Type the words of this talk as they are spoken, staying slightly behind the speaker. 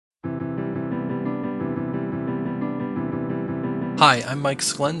Hi, I'm Mike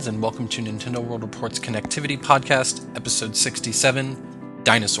Sklens, and welcome to Nintendo World Report's Connectivity Podcast, Episode 67,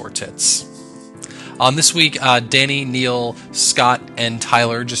 Dinosaur Tits. This week, Danny, Neil, Scott, and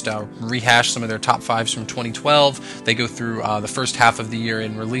Tyler just rehash some of their top fives from 2012. They go through the first half of the year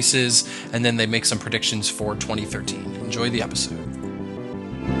in releases, and then they make some predictions for 2013. Enjoy the episode.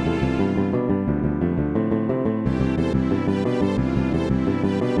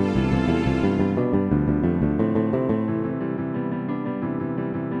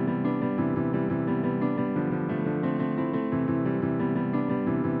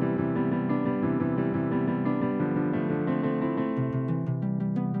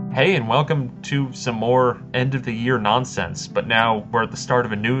 Hey, and welcome to some more end-of-the-year nonsense, but now we're at the start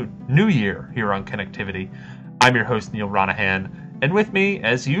of a new year here on Connectivity. I'm your host, Neil Ronahan, and with me,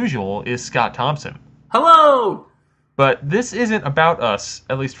 as usual, is Scott Thompson. Hello! But this isn't about us,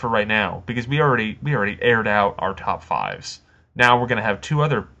 at least for right now, because we already aired out our top fives. Now we're going to have two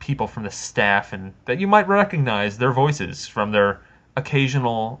other people from the staff, and that you might recognize their voices from their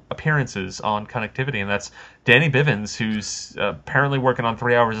occasional appearances on Connectivity, and that's Danny Bivens, who's apparently working on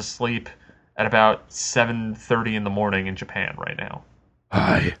 3 hours of sleep at about 7:30 in the morning in Japan right now.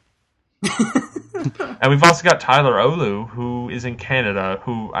 Hi. And we've also got Tyler Olu, who is in Canada,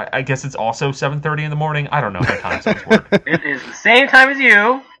 who I guess it's also 7:30 in the morning. I don't know how time zones work. It is the same time as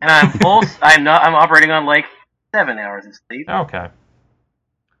you, and I'm operating on like 7 hours of sleep. Okay.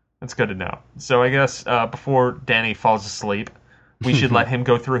 That's good to know. So I guess before Danny falls asleep, we should let him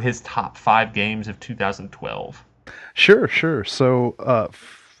go through his top 5 games of 2012. Sure. So,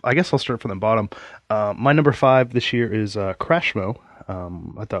 I guess I'll start from the bottom. My number 5 this year is Crashmo.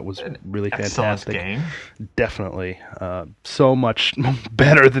 I thought was really fantastic. Game. Definitely. So much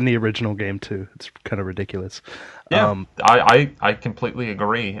better than the original game, too. It's kind of ridiculous. Yeah, I completely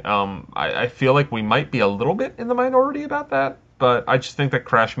agree. I feel like we might be a little bit in the minority about that, but I just think that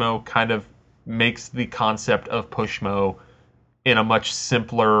Crashmo kind of makes the concept of Pushmo in a much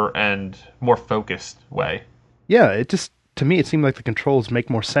simpler and more focused way. Yeah, to me, it seemed like the controls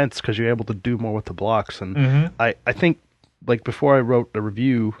make more sense because you're able to do more with the blocks. And I think, like, before I wrote a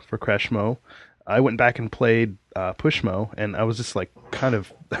review for Crashmo, I went back and played Pushmo, and I was just, like, kind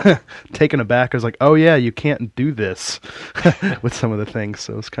of taken aback. I was like, oh, yeah, you can't do this with some of the things,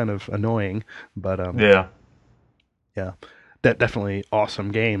 so it's kind of annoying. But, yeah, definitely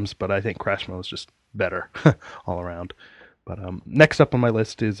awesome games, but I think Crashmo is just better all around. But next up on my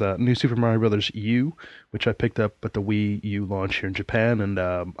list is New Super Mario Bros. U, which I picked up at the Wii U launch here in Japan, and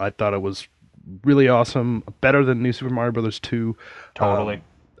I thought it was really awesome, better than New Super Mario Bros. 2. Totally.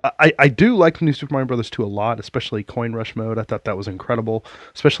 I do like New Super Mario Bros. 2 a lot, especially Coin Rush mode. I thought that was incredible,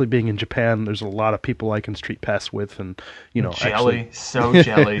 especially being in Japan. There's a lot of people I can street pass with, and jelly, so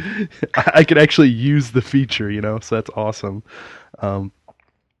jelly. I could actually use the feature, so that's awesome.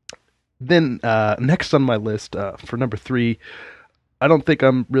 Then next on my list for number 3, I don't think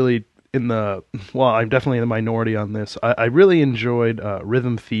I'm really I'm definitely in the minority on this. I really enjoyed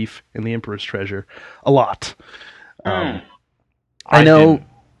Rhythm Thief and the Emperor's Treasure a lot. I know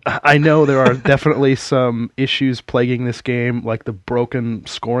there are definitely some issues plaguing this game, like the broken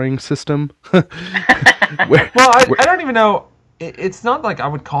scoring system. I don't even know. It's not like I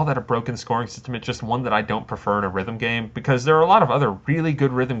would call that a broken scoring system. It's just one that I don't prefer in a rhythm game, because there are a lot of other really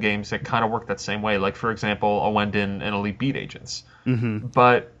good rhythm games that kind of work that same way. Like, for example, Owendin and Elite Beat Agents. Mm-hmm.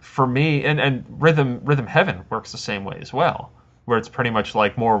 But for me, and Rhythm Heaven works the same way as well, where it's pretty much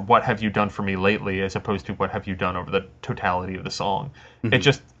like more what have you done for me lately as opposed to what have you done over the totality of the song.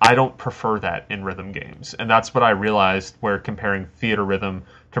 Mm-hmm. I don't prefer that in rhythm games. And that's what I realized where comparing Theater Rhythm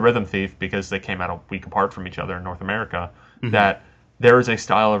to Rhythm Thief, because they came out a week apart from each other in North America, that there is a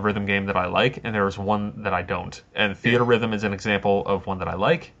style of rhythm game that I like, and there is one that I don't. And Theater Rhythm is an example of one that I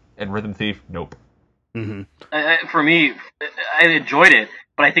like, and Rhythm Thief, nope. Mm-hmm. For me, I enjoyed it,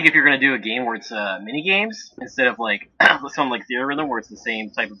 but I think if you're going to do a game where it's mini games instead of like something like Theater Rhythm, where it's the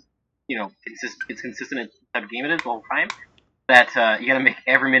same type of, it's consistent type of game it is all the time, that you got to make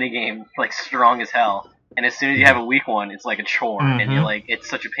every mini game like strong as hell. And as soon as you have a weak one, it's like a chore, and you're like, it's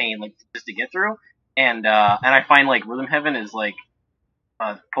such a pain like just to get through. And I find like Rhythm Heaven is like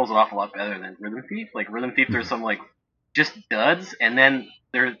pulls it off a lot better than Rhythm Thief. Like Rhythm Thief, there's some like just duds, and then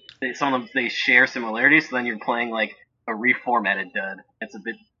some of them they share similarities. So then you're playing like a reformatted dud. It's a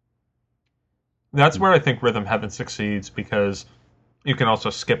bit. That's where I think Rhythm Heaven succeeds, because you can also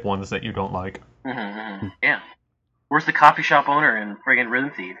skip ones that you don't like. Yeah. Where's the coffee shop owner in friggin'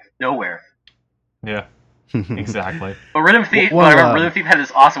 Rhythm Thief? Nowhere. Yeah. Exactly. But Rhythm Thief, I remember Rhythm Thief had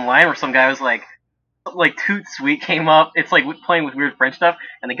this awesome line where some guy was like Toot Sweet came up. It's like playing with weird French stuff,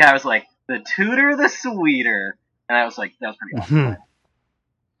 and the guy was like, the tooter the sweeter. and that was pretty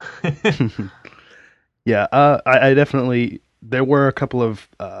awesome. Yeah, I definitely, there were a couple of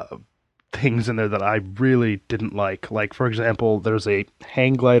things in there that I really didn't like. Like, for example, there's a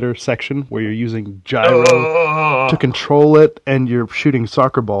hang glider section where you're using gyro to control it, and you're shooting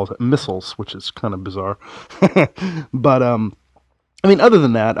soccer balls at missiles, which is kind of bizarre. But I mean, other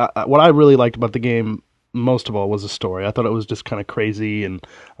than that, what I really liked about the game most of all was the story. I thought it was just kind of crazy and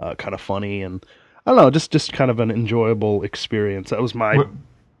kind of funny, and I don't know, just kind of an enjoyable experience. That was my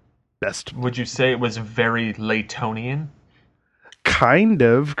best. Would you say it was very Laytonian? Kind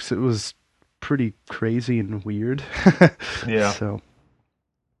of, because it was pretty crazy and weird. Yeah. So,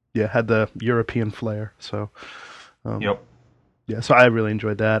 yeah, had the European flair. So, Yep. Yeah, so I really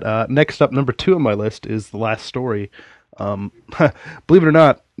enjoyed that. Next up, number 2 on my list is The Last Story. Believe it or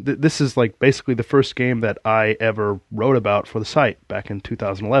not, this is like basically the first game that I ever wrote about for the site back in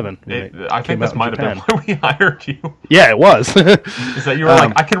 2011. I think this might have been why we hired you. Yeah, it was. Is that you were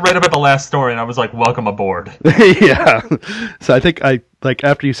like, I can write about The Last Story, and I was like, welcome aboard. Yeah. So I think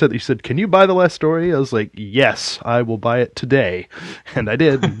after you said, can you buy The Last Story? I was like, yes, I will buy it today, and I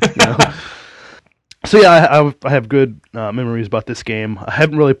did. So yeah, I have good memories about this game. I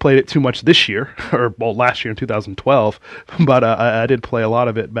haven't really played it too much this year, or last year in 2012, but I did play a lot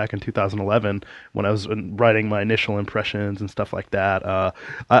of it back in 2011 when I was writing my initial impressions and stuff like that.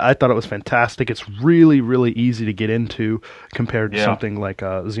 I thought it was fantastic. It's really, really easy to get into compared to something like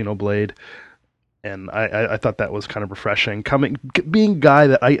Xenoblade. And I thought that was kind of refreshing. Being a guy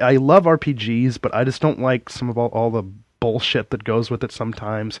that I love RPGs, but I just don't like some of all the bullshit that goes with it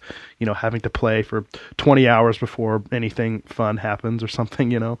sometimes, having to play for 20 hours before anything fun happens or something,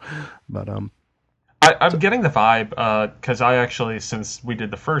 but I'm getting the vibe because I actually, since we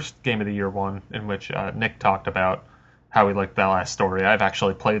did the first Game of the Year one in which Nick talked about how he liked That Last Story, I've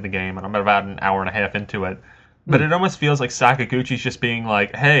actually played the game and I'm about an hour and a half into it, but it almost feels like Sakaguchi's just being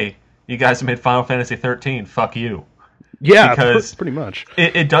like, hey, you guys have made Final Fantasy 13, fuck you. Yeah, because pretty much.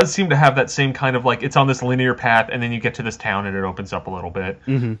 It does seem to have that same kind of like, it's on this linear path, and then you get to this town and it opens up a little bit.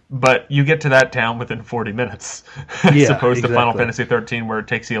 Mm-hmm. But you get to that town within 40 minutes, as opposed to Final Fantasy 13, where it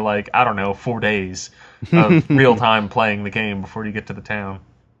takes you 4 days of real time playing the game before you get to the town.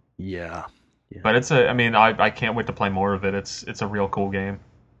 Yeah. But I can't wait to play more of it. It's a real cool game.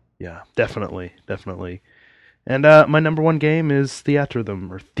 Yeah, definitely. And my number 1 game is Theater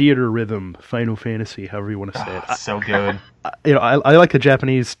Rhythm, Final Fantasy, however you want to say it. So good. I like the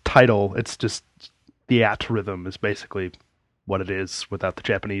Japanese title. It's just Theater Rhythm is basically what it is without the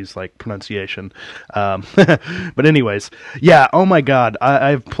Japanese pronunciation. But anyways, yeah. Oh my God,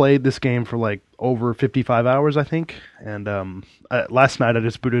 I've played this game for over 55 hours, I think. And last night I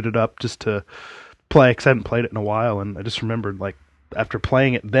just booted it up just to play because I hadn't played it in a while, and I just remembered after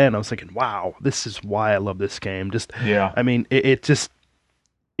playing it then, I was thinking, wow, this is why I love this game. I mean, it just,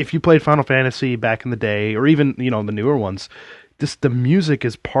 if you played Final Fantasy back in the day, or even, the newer ones, just the music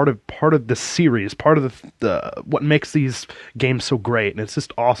is part of the series, part of the what makes these games so great, and it's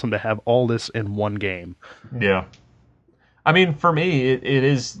just awesome to have all this in one game. Yeah. I mean, for me, it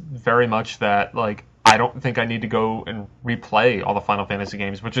is very much that, I don't think I need to go and replay all the Final Fantasy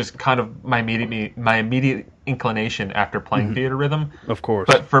games, which is kind of my immediate inclination after playing Theater Rhythm. Of course.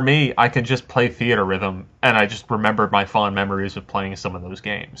 But for me, I can just play Theater Rhythm, and I just remembered my fond memories of playing some of those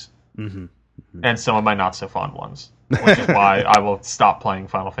games. Mm-hmm. Mm-hmm. And some of my not-so-fond ones, which is why I will stop playing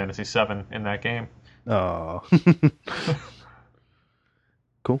Final Fantasy VII in that game. Oh.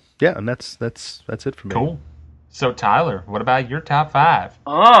 Cool. Yeah, and that's it for me. Cool. So, Tyler, what about your top 5?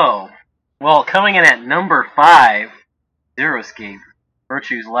 Oh, well, coming in at number 5, Zero Escape,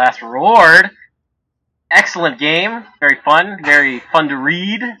 Virtue's Last Reward. Excellent game, very fun to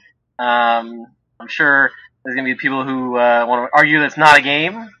read. I'm sure there's going to be people who want to argue that it's not a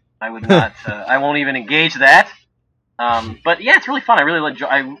game. I would not. I won't even engage that. But yeah, it's really fun. I really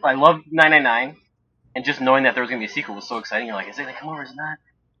I love 999, and just knowing that there was going to be a sequel was so exciting. You're like, is it going to come over? Is it not?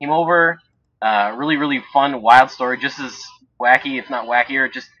 Came over. Really, really fun, wild story. Just as wacky, if not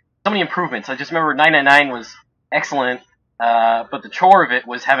wackier. Just so many improvements. I just remember 999 was excellent, but the chore of it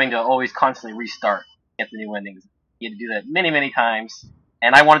was having to always constantly restart to get the new endings. You had to do that many, many times,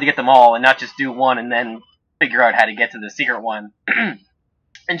 and I wanted to get them all and not just do one and then figure out how to get to the secret one.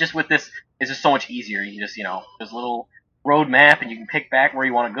 And just with this, it's just so much easier. You can just, there's a little road map, and you can pick back where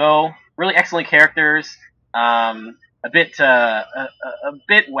you want to go. Really excellent characters. A bit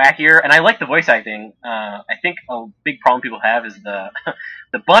wackier, and I like the voice acting. I think a big problem people have is the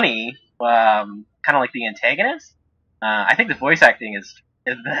bunny, kind of like the antagonist. I think the voice acting is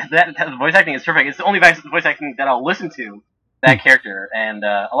the voice acting is perfect. It's the only voice acting that I'll listen to that character, and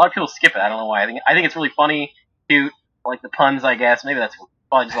a lot of people skip it. I don't know why. I think it's really funny. cute. I like the puns, I guess. Maybe that's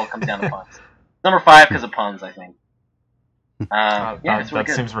probably just all comes down to puns. Number 5 because of puns, I think. It's really that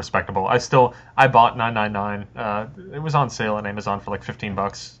good. seems respectable. I bought 999. It was on sale on Amazon for like $15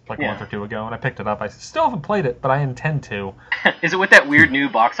 a month or two ago, and I picked it up. I still haven't played it, but I intend to. Is it with that weird new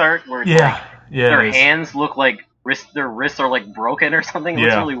box art where it's their hands look like their wrists are like broken or something? It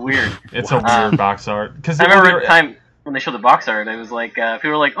looks really weird. It's a weird box art. I remember at the time when they showed the box art, I was like,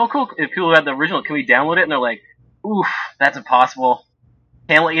 people were like, "Oh, cool! If people had the original, can we download it?" And they're like, "Oof, that's impossible.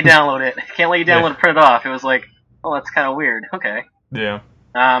 Can't let you download it. Can't let you download and print it off." It was like, "Oh, that's kind of weird." Okay. Yeah.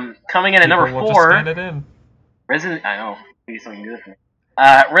 Coming in at number 4. Just scan it in. I know. Maybe something good for me.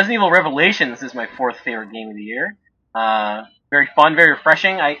 Resident Evil Revelations is my 4th favorite game of the year. Very fun, very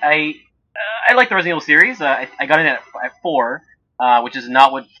refreshing. I like the Resident Evil series. I got in at 4, which is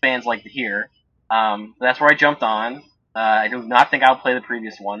not what fans like to hear. That's where I jumped on. I do not think I'll play the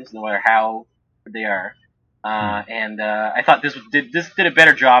previous ones, no matter how good they are. And I thought this did a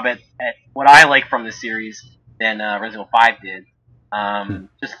better job at what I like from this series than Resident Evil 5 did.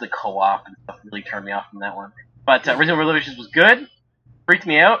 Just the co-op and stuff really turned me off from that one. But Resident Evil Revelations was good. Freaked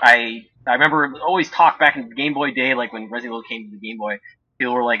me out. I remember always talk back in the Game Boy day, like when Resident Evil came to the Game Boy.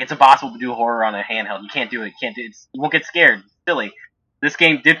 People were like, "It's impossible to do horror on a handheld. You can't do it. You won't get scared. It's silly." This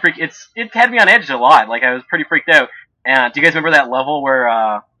game did it had me on edge a lot. Like I was pretty freaked out. And do you guys remember that level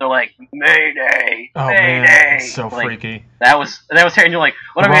where they're like, "Mayday, oh, Mayday"? Man, it's so like, freaky. That was terrible. And you're like,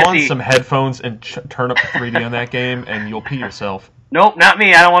 "What am I Throw gonna on see?" some headphones and turn up the 3D on that game, and you'll pee yourself. Nope, not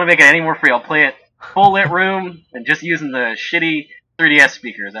me. I don't want to make it any more free. I'll play it full lit room and just using the shitty 3DS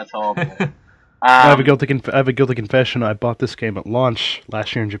speakers. That's all I'll do. I have a guilty confession. I bought this game at launch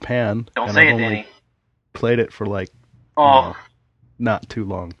last year in Japan. Don't and say I've it, only Danny. played it for like not too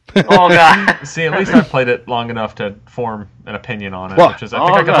long. Oh god. See, at least I've played it long enough to form an opinion on it. What? Which is, I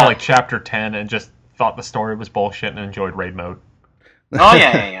think I got to like chapter 10 and just thought the story was bullshit and enjoyed raid mode. Oh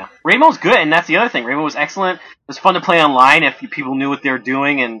yeah. Raid mode's good, and that's the other thing. Raid mode was excellent. It was fun to play online if people knew what they were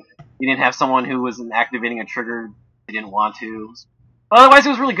doing, and you didn't have someone who was activating a trigger they didn't want to. But otherwise, it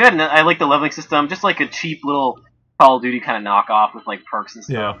was really good, and I like the leveling system, just like a cheap little Call of Duty kind of knockoff with like perks and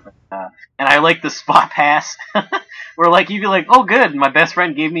stuff. Yeah. And I like the spot pass, where like you feel like, "Oh, good, my best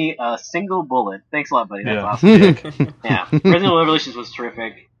friend gave me a single bullet. Thanks a lot, buddy. That's awesome." Yeah, Resident Evil Revelations was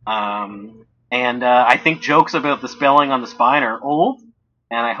terrific. And I think jokes about the spelling on the spine are old,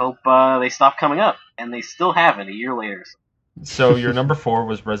 and I hope they stop coming up. And they still haven't a year later. So your number 4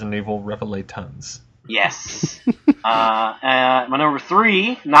 was Resident Evil Revelations. Yes. My number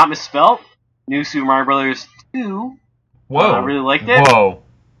 3, not misspelt, New Super Mario Brothers 2. Whoa. I really liked it. Whoa.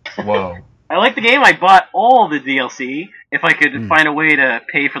 I liked the game. I bought all the DLC. If I could find a way to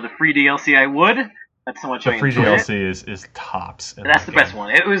pay for the free DLC, I would. That's how much I enjoyed it. The free DLC is tops. That's the best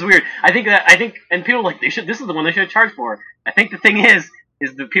one. It was weird. I think, and people are like, this is the one they should have charged for. I think the thing is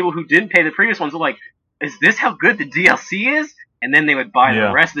the people who didn't pay the previous ones were like, is this how good the DLC is? And then they would buy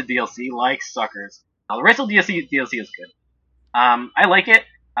the rest of the DLC like suckers. Now, the rest of the DLC is good. I like it.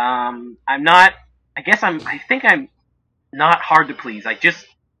 I think I'm not hard to please. I just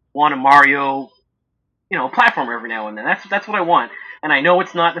want a Mario, platformer every now and then. That's what I want. And I know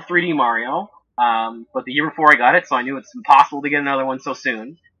it's not the 3D Mario. But the year before I got it, so I knew it's impossible to get another one so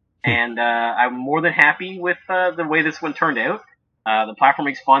soon. And I'm more than happy with the way this one turned out. The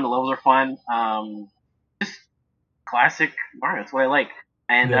platforming's fun, the levels are fun. Just classic Mario, that's what I like.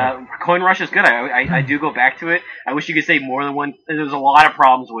 And Coin Rush is good. I do go back to it. I wish you could say more than one. There's a lot of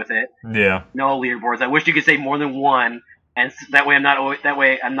problems with it. Yeah. No leaderboards. I wish you could say more than one. And that way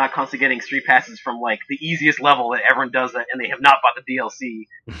I'm not constantly getting street passes from like the easiest level that everyone does that, and they have not bought the DLC.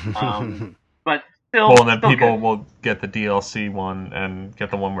 But still, well, and then still people good. will get the DLC one and get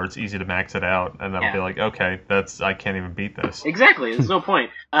the one where it's easy to max it out, and that'll be like, okay, I can't even beat this. Exactly, there's no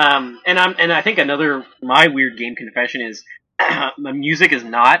point. And I think my weird game confession is, the music is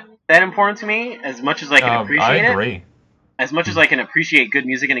not that important to me as much as I can appreciate it. I agree. As much as I can appreciate good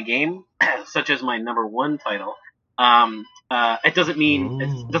music in a game, such as my number 1 title, it doesn't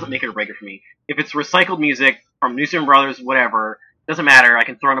make it or break it for me. If it's recycled music from New Super Brothers, whatever, doesn't matter. I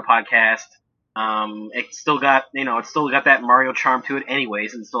can throw in a podcast. It's still got that Mario charm to it,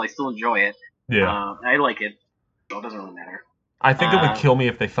 anyways, and I still enjoy it. Yeah, I like it, so it doesn't really matter. I think it would kill me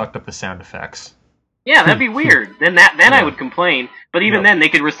if they fucked up the sound effects. Yeah, that'd be weird. Then I would complain. But even then, they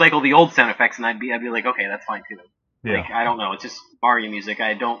could recycle the old sound effects, and I'd be like, okay, that's fine too. Yeah. Like, I don't know. It's just Mario music.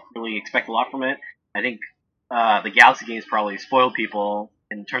 I don't really expect a lot from it. I think the Galaxy games probably spoiled people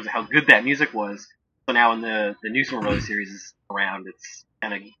in terms of how good that music was. So now when the new Super Mario series is around, it's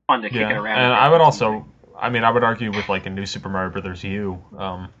kind of fun to kick it around. And I would also, I would argue with like a new Super Mario Brothers U,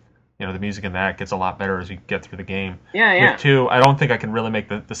 the music in that gets a lot better as you get through the game. Yeah. With 2, I don't think I can really make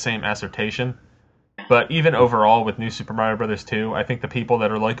the same assertion. But even overall with New Super Mario Bros. 2, I think the people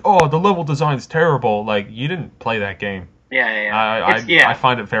that are like, oh, the level design's terrible, like, you didn't play that game. Yeah. I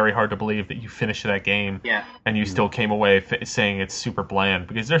find it very hard to believe that you finished that game and you still came away saying it's super bland,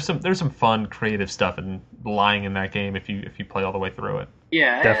 because there's some fun, creative stuff lying in that game if you play all the way through it.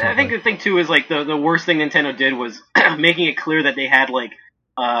 Yeah, Definitely. I think the thing too is like the worst thing Nintendo did was making it clear that they had like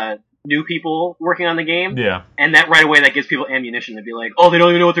new people working on the game. Yeah. And that right away that gives people ammunition to be like, oh, they don't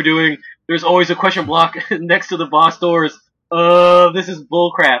even know what they're doing. There's always a question block next to the boss doors. This is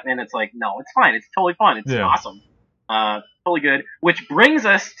bullcrap. And it's like, no, it's fine. It's totally fun. It's awesome. Totally good. Which brings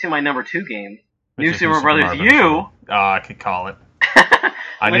us to my number 2 game, New Super Brothers U. I could call it.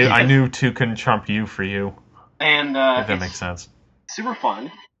 I knew 2 couldn't trump U for you. And if that makes sense. Super fun.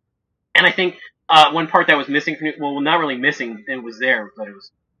 And I think one part that was missing, well, not really missing, it was there, but it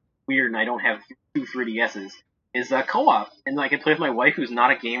was weird, and I don't have 2 3DSs, is co-op. And I can play with my wife, who's not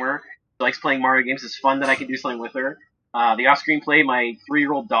a gamer. She likes playing Mario games. It's fun that I can do something with her. The off-screen play, my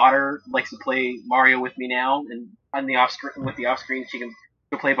 3-year-old daughter likes to play Mario with me now, and on the off-screen, she can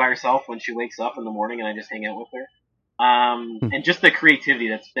play by herself when she wakes up in the morning, and I just hang out with her. And just the creativity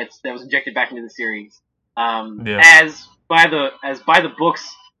that was injected back into the series. As by the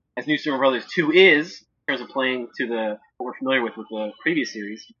books, as New Super Brothers 2 is, in terms of playing to what we're familiar with the previous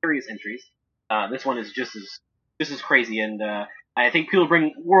entries, this one is just as crazy, and I think people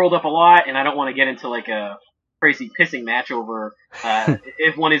bring World up a lot, and I don't want to get into like a crazy pissing match over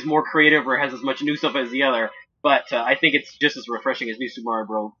if one is more creative or has as much new stuff as the other, but I think it's just as refreshing as New Super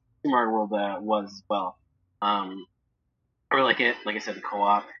Mario World was as well. I really like it. Like I said, the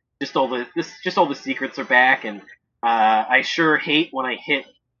co-op, just all the secrets are back, and I sure hate when I hit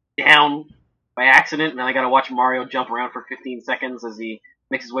down by accident and then I gotta watch Mario jump around for 15 seconds as he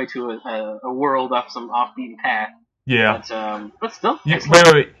makes his way to a world off some off-beaten path. Yeah. But still.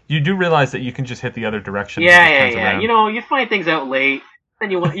 Wait. You do realize that you can just hit the other direction. Yeah. You find things out late, then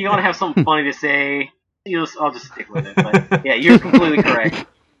you want to have something funny to say. I'll just stick with it. But yeah, you're completely correct.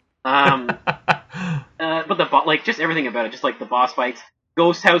 But just everything about it, just like the boss fights,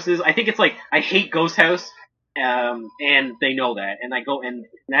 ghost houses. I think it's like I hate Ghost House, and they know that, and I go and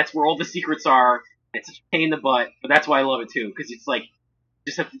that's where all the secrets are. It's a pain in the butt, but that's why I love it too, because it's like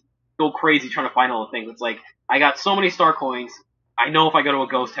just have to go crazy trying to find all the things. It's like I got so many star coins. I know if I go to a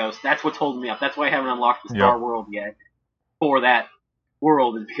ghost house, that's what's holding me up. That's why I haven't unlocked the Star World yet. For that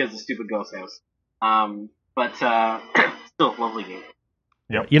world is because of the stupid ghost house. But still, lovely game.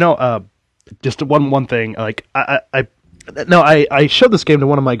 Yep. Just one thing. Like I showed this game to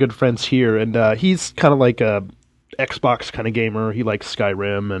one of my good friends here, and he's kind of like a Xbox kind of gamer. He likes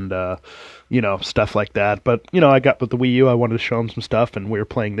Skyrim and stuff like that. But I got with the Wii U. I wanted to show him some stuff, and we were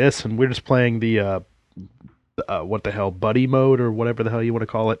playing this, and we're just playing the what the hell, buddy mode or whatever the hell you want to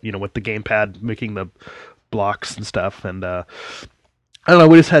call it. With the gamepad making the blocks and stuff, and I don't know.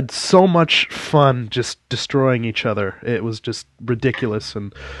 We just had so much fun just destroying each other. It was just ridiculous.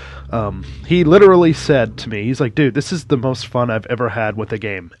 And he literally said to me, he's like, dude, this is the most fun I've ever had with a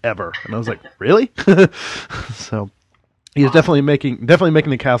game, ever. And I was like, really? So he's definitely making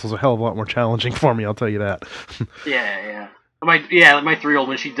the castles a hell of a lot more challenging for me, I'll tell you that. Yeah. My 3-year-old,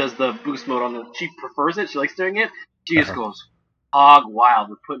 when she does the boost mode she prefers it, she likes doing it, she just goes hog wild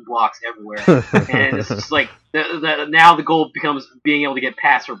with putting blocks everywhere. And it's just like, now the goal becomes being able to get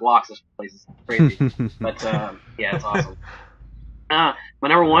past her blocks in places. It's crazy. But, yeah, it's awesome. My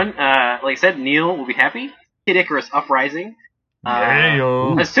number 1, like I said, Neil will be happy. Kid Icarus Uprising.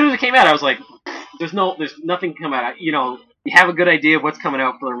 As soon as it came out, I was like, there's nothing coming out. You have a good idea of what's coming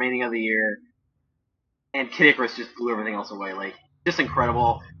out for the remaining of the year. And Kid Icarus just blew everything else away. Like, just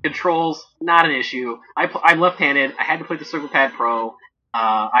incredible. Controls, not an issue. I'm left-handed. I had to play the Circle Pad Pro.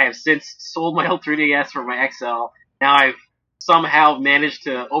 I have since sold my old 3DS for my XL. Now I've somehow managed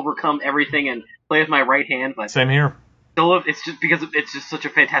to overcome everything and play with my right hand. But same here. It's just because it's just such a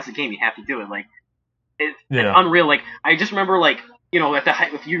fantastic game. You have to do it. Like, it's unreal. Like, I just remember, like, at the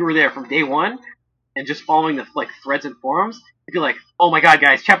height, if you were there from day one and just following the threads and forums, you'd be like, oh my god,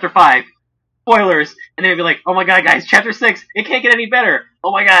 guys, Chapter 5. Spoilers, and then it'd be like, oh my god, guys, Chapter 6, it can't get any better.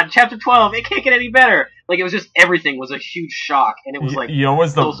 Oh my god, Chapter 12, it can't get any better. Like, it was just, everything was a huge shock, and it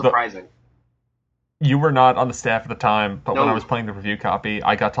was so surprising. You were not on the staff at the time, but when I was playing the review copy,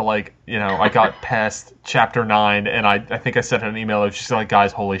 I got to I got past Chapter 9, and I think I sent an email. It was just like,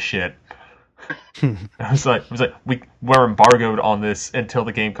 guys, holy shit. I was like, we're embargoed on this until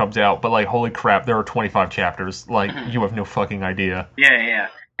the game comes out, but holy crap, there are 25 chapters. You have no fucking idea. Yeah.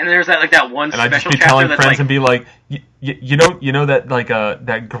 And there's that one and I'd just special be chapter telling that's friends like, and be like, you know that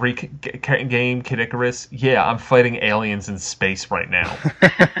that Greek game Kid Icarus? Yeah, I'm fighting aliens in space right now.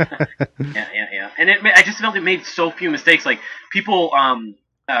 yeah. And I just felt it made so few mistakes. Like people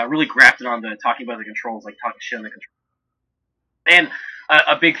really grafted on the talking about the controls, like talking shit on the controls. And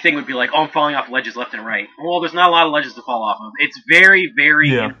a big thing would be like, oh, I'm falling off ledges left and right. Well, there's not a lot of ledges to fall off of. It's very,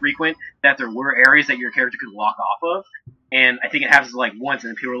 very infrequent that there were areas that your character could walk off of. And I think it happens like once,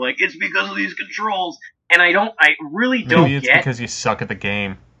 and then people are like, it's because of these controls. And I really don't Maybe it's get... because you suck at the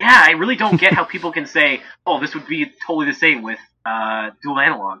game. Yeah, I really don't get how people can say, oh, this would be totally the same with dual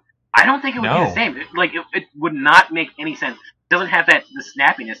analog. I don't think it would be the same. It would not make any sense. It doesn't have the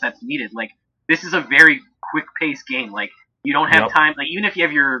snappiness that's needed. Like, this is a very quick-paced game. Like, you don't have time. Like, even if you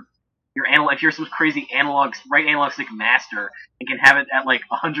have your analog, if you're some crazy analog stick master and can have it at like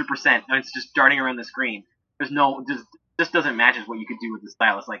 100%, and it's just darting around the screen. Just doesn't match as what you could do with the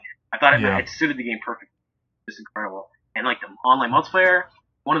stylus. Like, I thought it suited the game perfectly. Just incredible. And like the online multiplayer,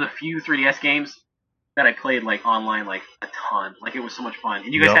 one of the few 3DS games that I played like online like a ton. Like, it was so much fun.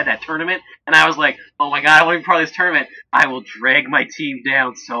 And you guys had that tournament, and I was like, oh my god, I want to be part of this tournament. I will drag my team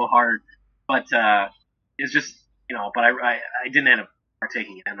down so hard. But it's just, but I didn't end up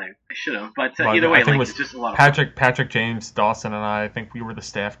partaking in it, and I should have. But either way, like, it's just a lot of fun. Patrick, James, Dawson, and I think we were the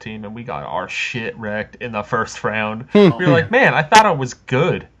staff team, and we got our shit wrecked in the first round. We were like, man, I thought I was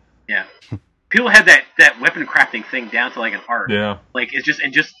good. Yeah. People had that weapon crafting thing down to like an art. Yeah. Like, it's just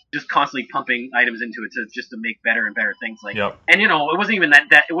constantly pumping items into it to make better and better things. Like, and it wasn't even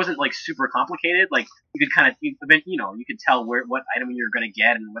that it wasn't like super complicated. Like, you could kind of you could tell what item you're gonna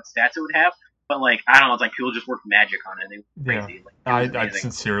get and what stats it would have. But like, I don't know, it's like people just worked magic on it. They were crazy. Yeah. Like, I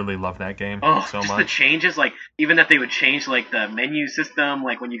sincerely love that game so much. Just the changes, like even that they would change like the menu system,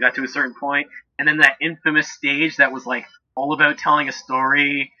 like when you got to a certain point, and then that infamous stage that was like all about telling a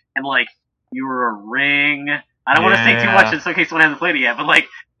story and like you were a ring. I don't want to say too much in case someone hasn't played it yet, but like,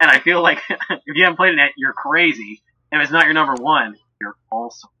 and I feel like if you haven't played it yet, you're crazy. And if it's not your number one, you're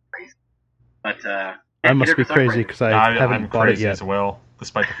also crazy. But I must be crazy because I haven't bought it yet as well,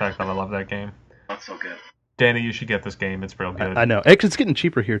 despite the fact that I love that game. That's so good. Danny, you should get this game. It's real good. I know. It's getting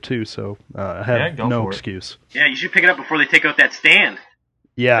cheaper here, too, so I have no excuse. Yeah, you should pick it up before they take out that stand.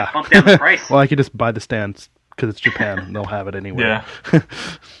 Yeah. Bump down the price. Well, I could just buy the stand because it's Japan and they'll have it anyway. Yeah.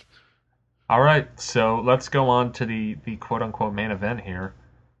 All right, so let's go on to the quote-unquote main event here.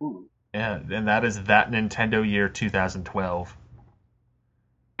 Ooh. Yeah, and that is that Nintendo year 2012.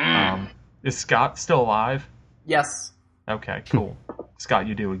 Is Scott still alive? Yes. Okay, cool. Scott,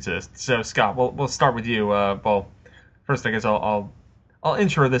 you do exist. So, Scott, we'll start with you. Well, first, I guess I'll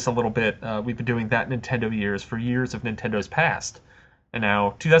intro this a little bit. We've been doing that Nintendo years for years of Nintendo's past, and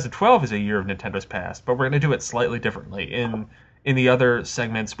now 2012 is a year of Nintendo's past. But we're going to do it slightly differently. In the other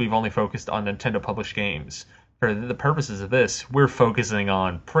segments, we've only focused on Nintendo published games. For the purposes of this, we're focusing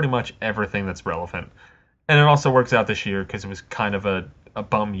on pretty much everything that's relevant. And it also works out this year because it was kind of a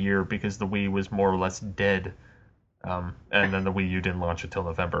bum year because the Wii was more or less dead. And then the Wii U didn't launch until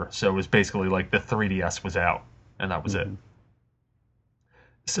November. So it was basically like the 3DS was out, and that was it.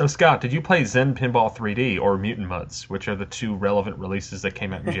 So, Scott, did you play Zen Pinball 3D or Mutant Mudds, which are the two relevant releases that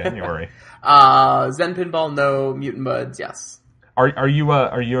came out in January? Zen Pinball, no. Mutant Mudds, yes. Are you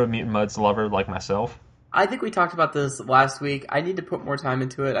a Mutant Mudds lover like myself? I think we talked about this last week. I need to put more time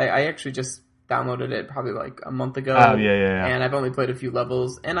into it. I actually just downloaded it probably like a month ago. Oh, yeah. And I've only played a few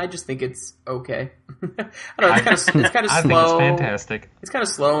levels, and I just think it's okay. I don't know, it's kind of slow. I think it's fantastic. It's kind of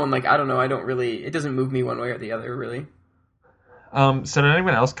slow, and like, I don't know, it doesn't move me one way or the other, really. So did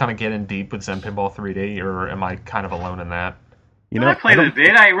anyone else kind of get in deep with Zen Pinball 3D, or am I kind of alone in that? I played it a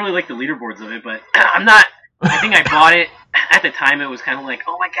bit. I really like the leaderboards of it, but I'm not... I think I bought it. At the time, it was kind of like,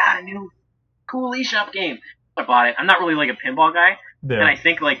 oh my god, a new cool eShop game. I bought it. I'm not really like a pinball guy. Yeah. And I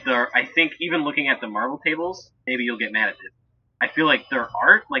think even looking at the Marvel tables, maybe you'll get mad at this. I feel like their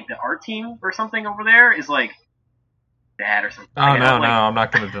art, like the art team or something over there, is like bad or something. Oh, no, I'm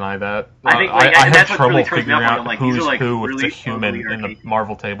not going to deny that. I think I have trouble really figuring out like, who's like who really with the human in the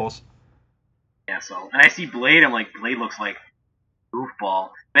Marvel tables. Yeah, so, and I see Blade, I'm like, Blade looks like goofball.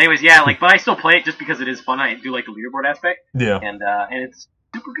 But anyways, yeah, like, but I still play it just because it is fun. I do like the leaderboard aspect. Yeah. And it's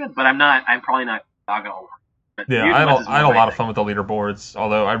super good, but I'm probably not dogging over. But yeah, I had a lot of fun with the leaderboards,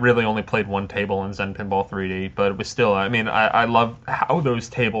 although I really only played one table in Zen Pinball 3D, but it was still, I mean, I love how those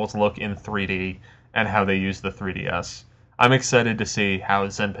tables look in 3D and how they use the 3DS. I'm excited to see how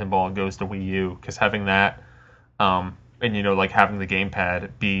Zen Pinball goes to Wii U, because having that, and, like having the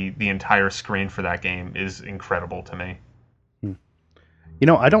gamepad be the entire screen for that game is incredible to me.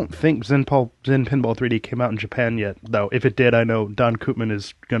 I don't think Zen Pinball 3D came out in Japan yet, though. If it did, I know Don Koopman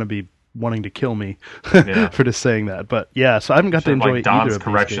is going to be wanting to kill me for just saying that. But yeah, so I haven't got to enjoy like Don's either of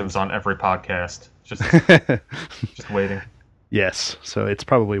corrections these games. on every podcast. Just waiting. Yes, so it's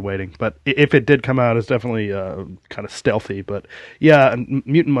probably waiting. But if it did come out, it's definitely kind of stealthy. But yeah, and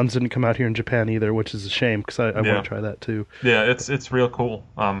Mutant Ones didn't come out here in Japan either, which is a shame because I want to try that too. Yeah, it's real cool.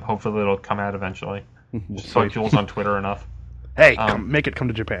 Hopefully it'll come out eventually. Just like Jules on Twitter enough. Hey, make it come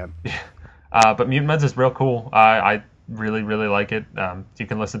to Japan. But Mutant Ones is real cool. I really, really like it. You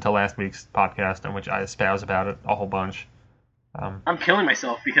can listen to last week's podcast in which I espouse about it a whole bunch. I'm killing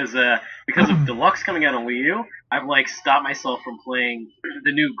myself because of Deluxe coming out on Wii U. I've like stopped myself from playing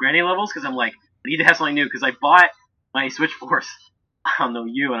the new Granny levels because I'm like, I need to have something new because I bought my Switch Force on the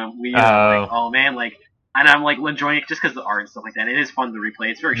Wii U and on Wii U. I'm like, oh man, like, and I'm like enjoying it just because of the art and stuff like that. It is fun to replay.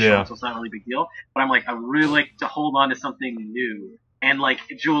 It's very short, so it's not really a big deal. But I'm like, I really like to hold on to something new. And like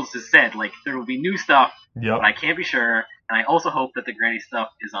Jules has said, like there will be new stuff, but I can't be sure. And I also hope that the Granny stuff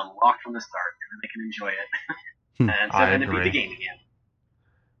is unlocked from the start and I can enjoy it. And so I'm going to beat the game again.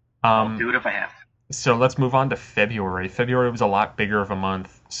 I'll do it if I have to. So let's move on to February. February was a lot bigger of a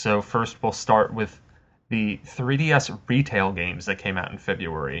month. So first we'll start with the 3DS retail games that came out in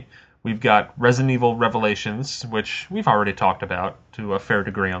February. We've got Resident Evil Revelations, which we've already talked about to a fair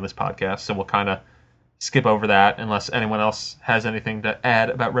degree on this podcast. So we'll kind of skip over that unless anyone else has anything to add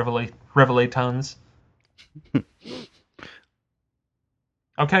about Revelatons.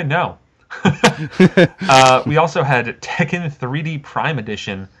 Okay, no. We also had Tekken 3D Prime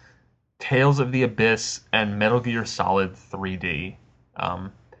Edition, Tales of the Abyss, and Metal Gear Solid 3D.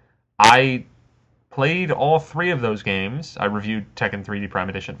 I played all three of those games. I reviewed Tekken 3D Prime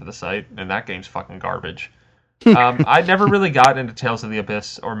Edition for the site, and that game's fucking garbage. I never really got into Tales of the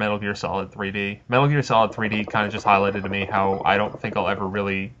Abyss or Metal Gear Solid 3D. Metal Gear Solid 3D kind of just highlighted to me how I don't think I'll ever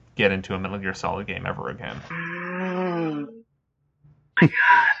really get into a Metal Gear Solid game ever again. Oh my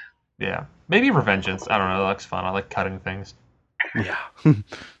god. Yeah. Maybe Revengeance. I don't know. That looks fun. I like cutting things. Yeah.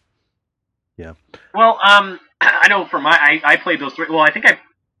 Yeah. Well, I know for I played those three. Well, I think I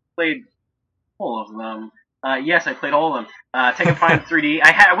played all of them. Yes, I played all of them. Tekken Prime 3D.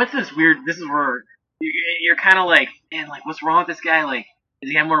 I went to this weird. This is where you're kind of like, man, like, what's wrong with this guy? Like, does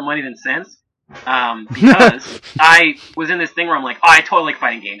he have more money than sense? Because I was in this thing where I'm like, oh, I totally like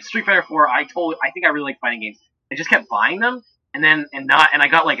fighting games. Street Fighter 4. I think I really like fighting games. I just kept buying them. And I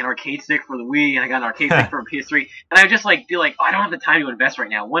got like an arcade stick for the Wii, and I got an arcade stick for PS3, and I would just like be like, oh, I don't have the time to invest right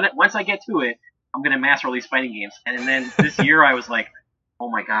now. Once I get to it, I'm gonna mass release fighting games. And then this year I was like, oh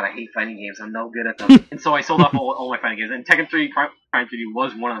my god, I hate fighting games. I'm no good at them. And so I sold off all my fighting games. And Tekken 3 Prime 3D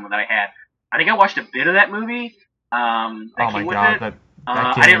was one of them that I had. I think I watched a bit of that movie. Oh my god, that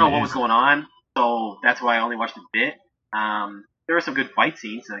I didn't know what was going on, so that's why I only watched a bit. There were some good fight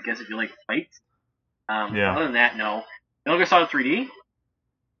scenes, I guess, if you like fights. Other than that, no. Metal Gear Solid 3D,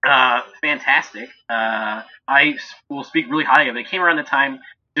 fantastic. I will speak really highly of it. It came around the time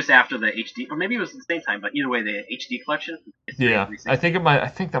just after the HD, or maybe it was the same time, but either way, the HD collection. Yeah, I think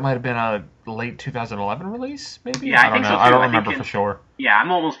that might have been a late 2011 release, maybe. Yeah, I think so too. I don't remember for sure. Yeah,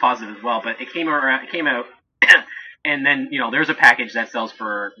 I'm almost positive as well, but it came out, and then there's a package that sells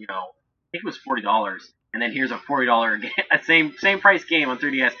for I think it was $40, and then here's a $40 game, a same price game on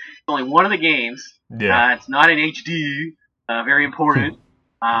 3DS. It's only one of the games. Yeah. It's not in HD. Very important.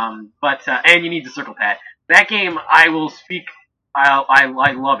 But and you need the circle pad. That game, I will speak. I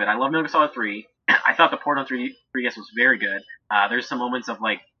love it. I love Metal Gear Solid 3. I thought the port on 3DS was very good. There's some moments of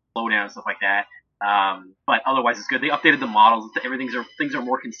like slowdown and stuff like that. But otherwise, it's good. They updated the models. Things are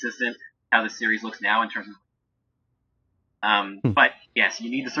more consistent how the series looks now in terms of. But yes, you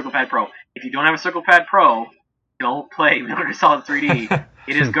need the Circle Pad Pro. If you don't have a Circle Pad Pro, don't play Metal Gear Solid 3D.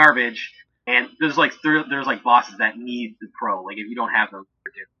 It is garbage. And there's like bosses that need the Pro. Like if you don't have them,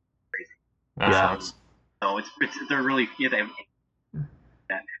 they're crazy. That sucks. So they're really they have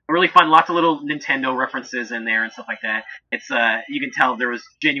really fun. Lots of little Nintendo references in there and stuff like that. It's you can tell there was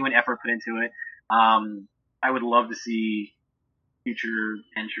genuine effort put into it. I would love to see future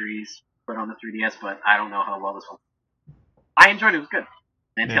entries put on the 3DS, but I don't know how well this one. I enjoyed it. It was good.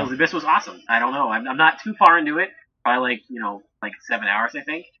 And Tales of the Abyss was awesome. I don't know. I'm not too far into it. Probably like 7 hours, I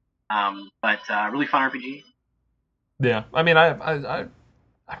think. But really fun RPG. Yeah, I mean, I've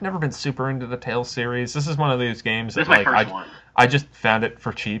never been super into the Tales series. This is one of those games that like my first one. I just found it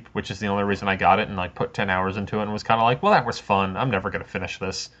for cheap, which is the only reason I got it, and like put 10 hours into it, and was kind of like, well, that was fun. I'm never gonna finish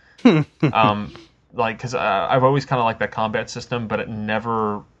this. Because I've always kind of liked that combat system, but it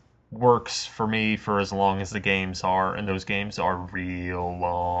never works for me for as long as the games are, and those games are real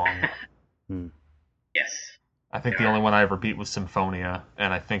long. Yes. I think the only one I ever beat was Symphonia,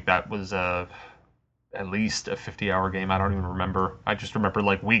 and I think that was at least a 50-hour game. I don't even remember. I just remember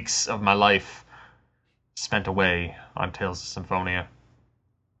like weeks of my life spent away on Tales of Symphonia.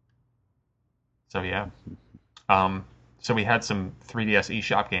 So yeah. So we had some 3DS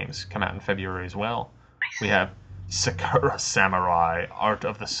eShop games come out in February as well. We have Sakura Samurai, Art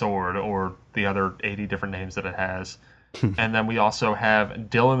of the Sword, or the other 80 different names that it has. And then we also have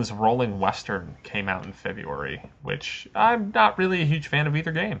Dylan's Rolling Western came out in February, which I'm not really a huge fan of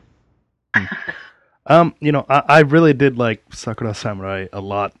either game. I really did like Sakura Samurai a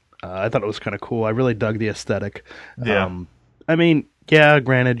lot. I thought it was kind of cool. I really dug the aesthetic. Yeah. I mean, yeah,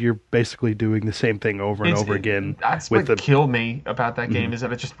 granted, you're basically doing the same thing over and over again. That's what killed me about that game, is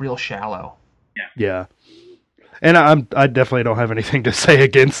that it's just real shallow. Yeah. And I definitely don't have anything to say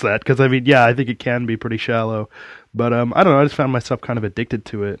against that, because I mean, yeah, I think it can be pretty shallow, but I don't know. I just found myself kind of addicted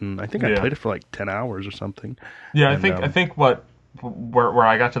to it, and I think I played it for like 10 hours or something. Yeah, I think where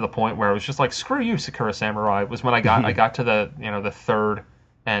I got to the point where it was just like, screw you, Sakura Samurai, was when I got to the third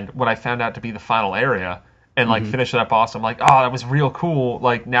and what I found out to be the final area, and like finished that boss. I'm like, oh, that was real cool.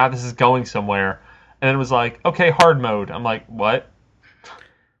 Like, now this is going somewhere. And it was like, okay, hard mode. I'm like, what?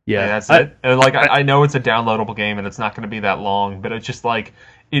 Yeah, that's it. And like, I know it's a downloadable game and it's not going to be that long, but it's just like,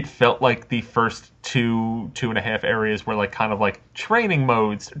 it felt like the first two and a half areas were like kind of like training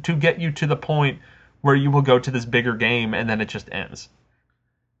modes to get you to the point where you will go to this bigger game, and then it just ends.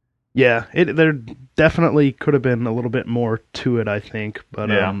 Yeah, there definitely could have been a little bit more to it, I think. But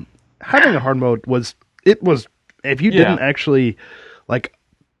having a hard mode was if you didn't actually like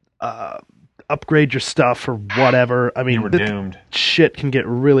upgrade your stuff or whatever, I mean, you were doomed. Shit can get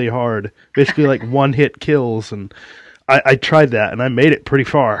really hard. Basically, like one-hit kills, and I tried that, and I made it pretty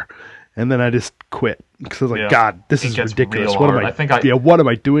far, and then I just quit because I was like, God, this is ridiculous. What am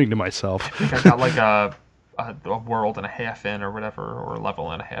I doing to myself? I think I got like a world and a half in, or whatever, or a level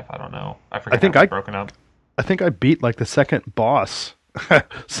and a half. I don't know. I forget how it's broken up. I think I beat like the second boss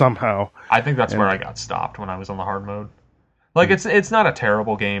somehow. I think that's where I got stopped when I was on the hard mode. Like, it's not a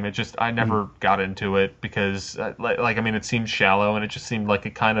terrible game. It just, I never got into it because, I mean, it seemed shallow, and it just seemed like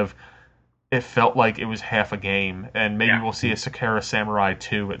it felt like it was half a game. And maybe we'll see a Sakura Samurai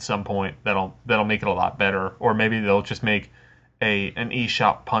 2 at some point that'll make it a lot better. Or maybe they'll just make an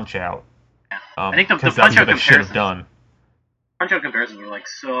eShop Punch-Out. I think the Punch-Out comparisons done. Punch-Out comparisons were, like,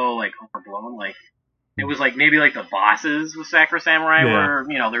 so, like, overblown. Like, it was, like, maybe, like, the bosses with Sakura Samurai were,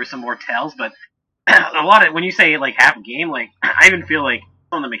 there were some more tells, but a lot of, when you say like half a game, like I even feel like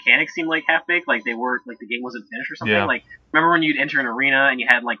some of the mechanics seemed like half baked, like they were like the game wasn't finished or something. Yeah. Like, remember when you'd enter an arena and you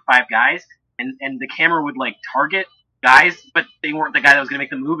had like 5 guys, and the camera would like target guys, but they weren't the guy that was gonna make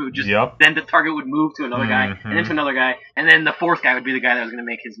the move. It would just then the target would move to another guy, and then to another guy, and then the fourth guy would be the guy that was gonna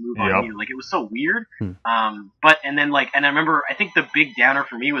make his move on you. Like, it was so weird. And I remember, I think the big downer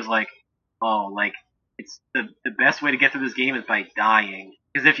for me was like, it's the best way to get through this game is by dying.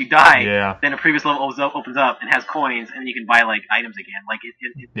 Because if you die, then a previous level opens up and has coins, and you can buy like items again. Like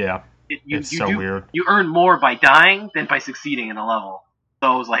it's so weird. You earn more by dying than by succeeding in a level.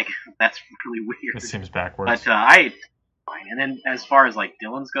 So I was like, that's really weird. It seems backwards. But fine. And then as far as like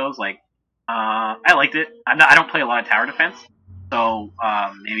Dylan's goes, like I liked it. I don't play a lot of tower defense, so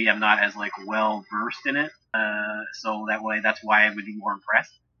maybe I'm not as like well versed in it. So that's why I would be more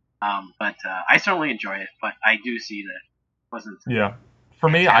impressed. But I certainly enjoy it. But I do see that it wasn't. Yeah. For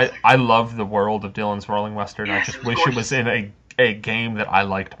me, I love the world of Dylan's Rolling Western. Yes, I just wish it was in a game that I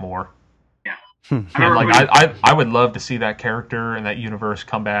liked more. Yeah. I would love to see that character and that universe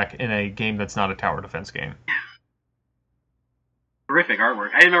come back in a game that's not a tower defense game. Yeah. Terrific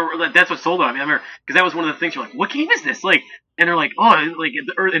artwork. I remember that's what sold it on me. I remember because that was one of the things you're like, what game is this? Like, and they're like, oh, like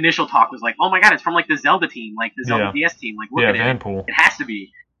the initial talk was like, oh my god, it's from like the Zelda team, like the Zelda DS team. Like, look at it. Vanpool. It has to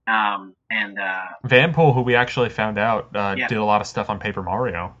be. Vanpool, who we actually found out did a lot of stuff on Paper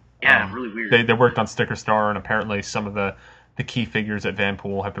Mario. Yeah, really weird. They worked on Sticker Star, and apparently some of the key figures at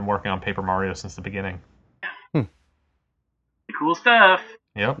Vanpool have been working on Paper Mario since the beginning. Yeah. Cool stuff.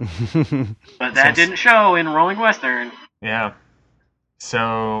 Yep. But that didn't show in Rolling Western. Yeah.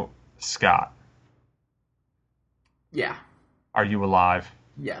 So, Scott. Yeah. Are you alive?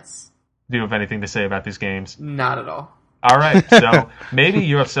 Yes. Do you have anything to say about these games? Not at all. All right, so maybe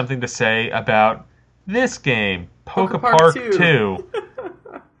you have something to say about this game, Poke Park 2.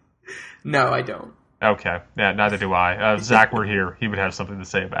 No, I don't. Okay, yeah, neither do I. If Zach were here, he would have something to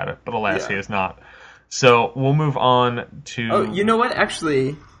say about it, but alas, he is not. So we'll move on to... Oh, you know what?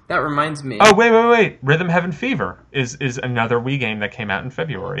 Actually, that reminds me. Oh, wait. Rhythm Heaven Fever is another Wii game that came out in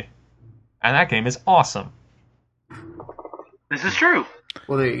February. And that game is awesome. This is true.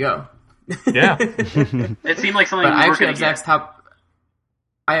 Well, there you go. Yeah. It seemed like something. But we I were actually gonna have Zach's top.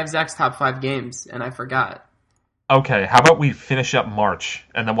 I have Zach's top 5 games, and I forgot. Okay, how about we finish up March,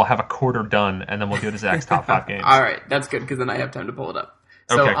 and then we'll have a quarter done, and then we'll go to Zach's top 5 games. All right, that's good because then I have time to pull it up.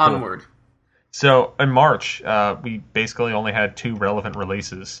 So Okay, cool. onward. So in March, we basically only had 2 relevant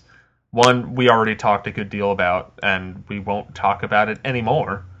releases. One we already talked a good deal about, and we won't talk about it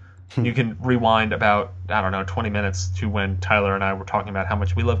anymore. You can rewind about, 20 minutes to when Tyler and I were talking about how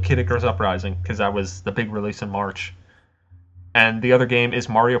much we love Kid Icarus Uprising, because that was the big release in March. And the other game is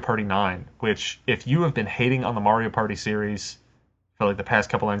Mario Party 9, which, if you have been hating on the Mario Party series for like the past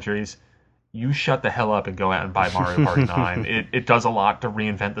couple entries, you shut the hell up and go out and buy Mario Party 9. It does a lot to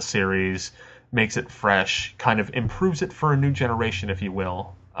reinvent the series, makes it fresh, kind of improves it for a new generation, if you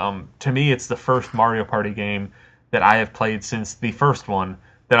will. To me, it's the first Mario Party game that I have played since the first one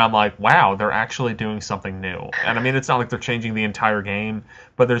that I'm like, wow, they're actually doing something new. And I mean, it's not like they're changing the entire game,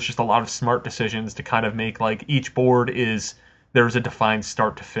 but there's just a lot of smart decisions to kind of make, like, each board there's a defined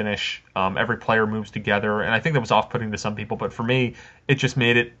start to finish. Every player moves together, and I think that was off-putting to some people, but for me, it just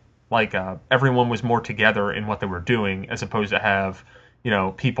made it like everyone was more together in what they were doing, as opposed to have,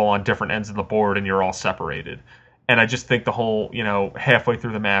 people on different ends of the board and you're all separated. And I just think the whole, halfway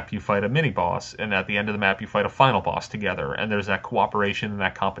through the map you fight a mini boss, and at the end of the map you fight a final boss together, and there's that cooperation and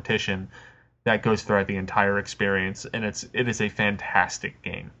that competition that goes throughout the entire experience, and it is a fantastic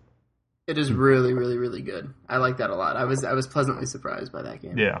game. It is really, really, really good. I like that a lot. I was pleasantly surprised by that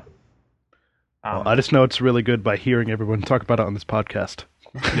game. Yeah. Well, I just know it's really good by hearing everyone talk about it on this podcast.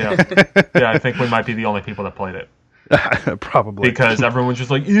 Yeah. Yeah, I think we might be the only people that played it. Probably. Because everyone's just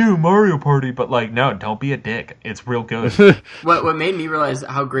like, ew, Mario Party, but like, no, don't be a dick. It's real good. What made me realize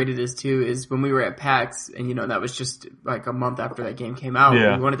how great it is too is when we were at PAX, and that was just like a month after that game came out.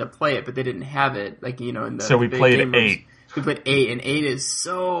 Yeah. We wanted to play it, but they didn't have it. Like in the so we big played game 8. rooms. We played 8, and 8 is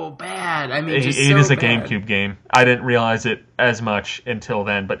so bad. I mean, 8 just is so a bad. GameCube game. I didn't realize it as much until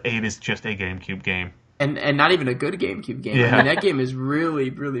then, but 8 is just a GameCube game. And not even a good GameCube game. Yeah. I mean, that game is really,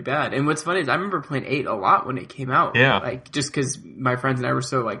 really bad. And what's funny is I remember playing 8 a lot when it came out. Yeah. Like, just because my friends and I were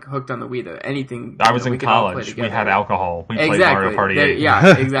so, like, hooked on the Wii that anything... I was in we could all play college. We together. had alcohol. We played Exactly. Mario Party 8.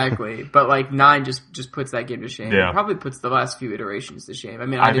 Yeah, exactly. But, like, 9 just puts that game to shame. Yeah. It probably puts the last few iterations to shame. I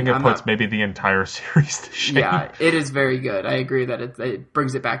mean, I think it I'm puts not, maybe the entire series to shame. Yeah, it is very good. I agree that it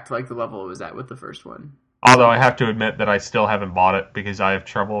brings it back to, like, the level it was at with the first one. Although I have to admit that I still haven't bought it because I have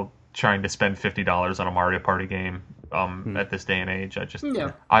trouble trying to spend $50 on a Mario Party game at this day and age.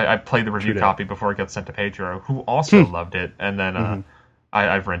 I played the review copy before it got sent to Pedro, who also loved it, and then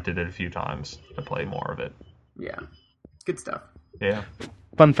I've rented it a few times to play more of it. Yeah, good stuff. Yeah.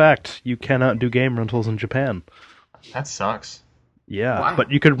 Fun fact, you cannot do game rentals in Japan. That sucks. Yeah, Why? but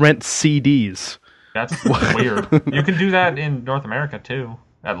you could rent CDs. That's weird. You can do that in North America, too,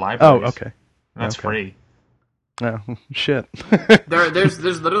 at libraries. Oh, okay. That's free. Oh, shit.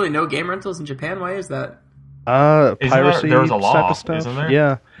 There's literally no game rentals in Japan. Why is that? Piracy there's a law, type of stuff. isn't there?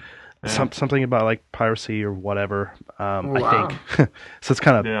 Yeah. Yeah. Something about like piracy or whatever. Wow. I think. So it's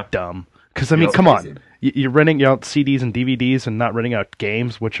kind of dumb. Because I mean, That's come crazy. on, you're renting out CDs and DVDs and not renting out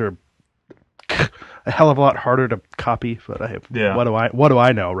games, which are a hell of a lot harder to copy. But what do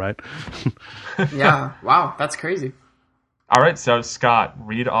I know, right? Yeah. Wow. That's crazy. All right, so Scott,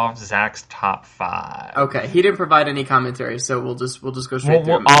 read off Zach's top 5. Okay, he didn't provide any commentary, so we'll just go straight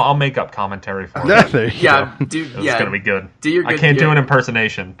through. I'll make up commentary for you. There you Yeah, go. dude. It's Yeah, gonna be good. I I can't do an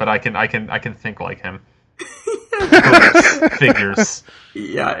impersonation, but I can think like him. Figures.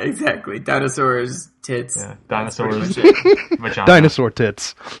 Yeah, exactly. Dinosaurs, tits. Yeah, That's dinosaurs. pretty much it. Vagina. Dinosaur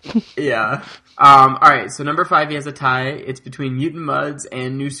tits. Yeah. All right. So number 5, he has a tie. It's between Mutant Mudds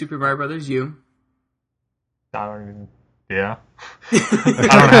and New Super Mario Brothers U. Yeah.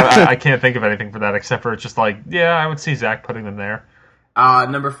 I can't think of anything for that except for it's just like, yeah, I would see Zach putting them there.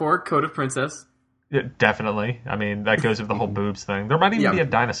 Number 4, Code of Princess. Yeah, definitely. I mean, that goes with the whole boobs thing. There might even be a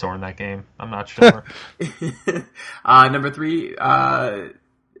dinosaur in that game. I'm not sure. Number 3,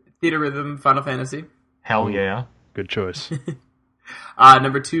 Theater Rhythm Final Fantasy. Hell yeah. Good choice.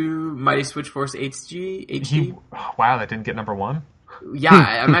 Number 2, Mighty Switch Force HD. Wow, that didn't get number 1? Yeah,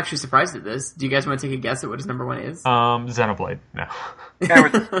 I'm actually surprised at this. Do you guys want to take a guess at what his number 1 is? Xenoblade. No.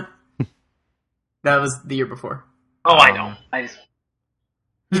 Skyward. That was the year before. Oh, I know. I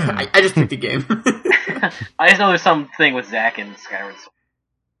I just picked a game. I just know there's something with Zach and Skyward Sword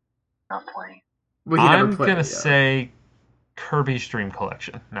not playing. Well, he never I'm played, gonna say Kirby's Dream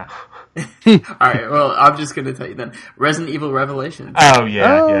Collection. No. Alright, well, I'm just gonna tell you then. Resident Evil Revelations. Oh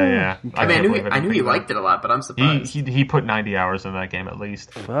yeah. I mean, I knew he liked it a lot, but I'm surprised. He put 90 hours in that game at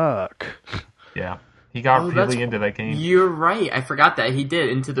least. Fuck. Yeah. He got really into that game. You're right. I forgot that he did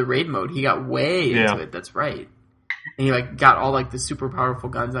into the raid mode. He got way into it. That's right. And he like got all like the super powerful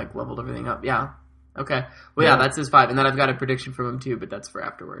guns, like leveled everything up. Yeah. Okay. Well, yeah, that's his 5, and then I've got a prediction from him too, but that's for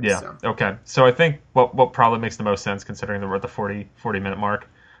afterwards. Yeah. So. Okay. So I think what probably makes the most sense, considering that we're at the 40 minute mark,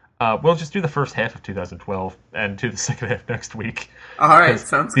 we'll just do the first half of 2012 and do the second half next week. All right,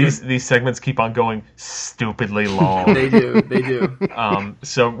 sounds good. These segments keep on going stupidly long. They do.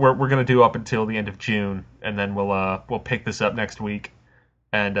 So we're gonna do up until the end of June, and then we'll pick this up next week,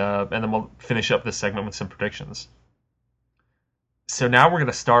 and then we'll finish up this segment with some predictions. So now we're going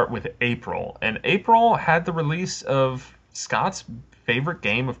to start with April. And April had the release of Scott's favorite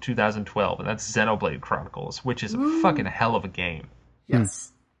game of 2012, and that's Xenoblade Chronicles, which is a fucking hell of a game.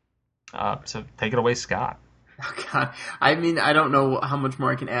 Yes. So take it away, Scott. Oh, God. I mean, I don't know how much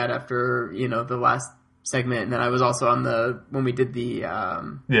more I can add after, the last segment. And then I was also when we did the...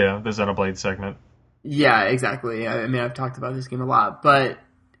 the Xenoblade segment. Yeah, exactly. I mean, I've talked about this game a lot. But,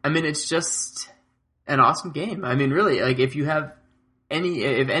 I mean, it's just an awesome game. I mean, really, like, if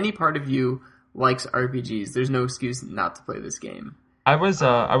any part of you likes RPGs, there's no excuse not to play this game. I was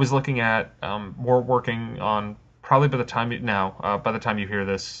looking at we're working on probably by the time you hear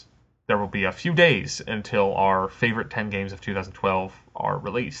this, there will be a few days until our favorite 10 games of 2012 are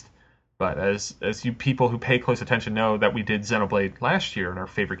released. But as you people who pay close attention know, that we did Xenoblade last year in our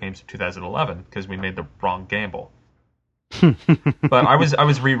favorite games of 2011 because we made the wrong gamble. But I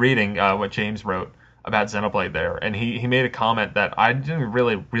was rereading what James wrote about Xenoblade there, and he made a comment that I didn't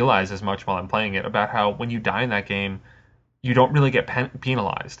really realize as much while I'm playing it, about how when you die in that game, you don't really get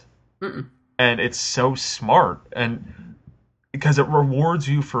penalized. Mm-mm. And it's so smart, and because it rewards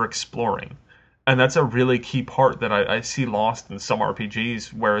you for exploring. And that's a really key part that I see lost in some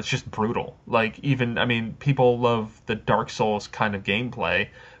RPGs, where it's just brutal. Like, people love the Dark Souls kind of gameplay,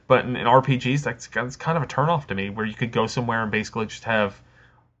 but in RPGs, that's kind of a turnoff to me, where you could go somewhere and basically just have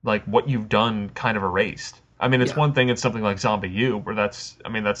like what you've done kind of erased. I mean, it's one thing in something like Zombie U, where that's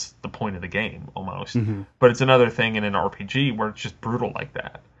the point of the game almost. Mm-hmm. But it's another thing in an RPG where it's just brutal like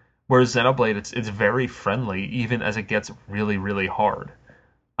that. Whereas Xenoblade, it's very friendly, even as it gets really, really hard.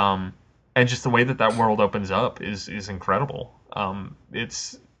 And just the way that world opens up is incredible.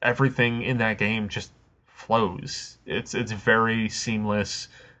 It's everything in that game just flows. It's very seamless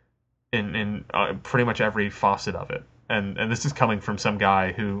in pretty much every facet of it. And this is coming from some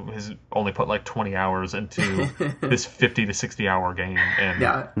guy who has only put like 20 hours into this 50 to 60 hour game. And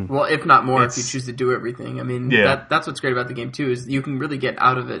yeah, well, if not more, if you choose to do everything. I mean, that's what's great about the game too, is you can really get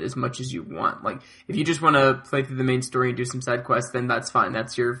out of it as much as you want. Like, if you just want to play through the main story and do some side quests, then that's fine.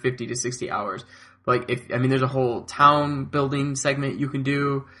 That's your 50 to 60 hours. But like, there's a whole town building segment you can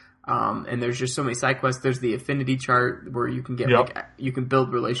do. And there's just so many side quests. There's the affinity chart where you can get you can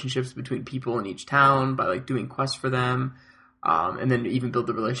build relationships between people in each town by like doing quests for them, and then even build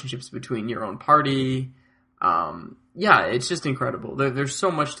the relationships between your own party. It's just incredible. There's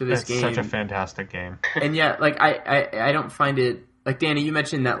so much to this game. It's such a fantastic game. And yet, like I don't find it, like Danny, you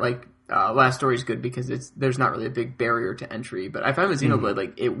mentioned that like Last Story is good because there's not really a big barrier to entry. But I find with Xenoblade,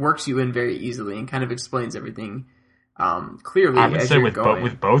 like it works you in very easily and kind of explains everything. Clearly, I would say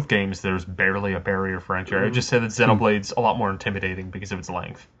with both games, there's barely a barrier for entry. I would just say that Xenoblade's a lot more intimidating because of its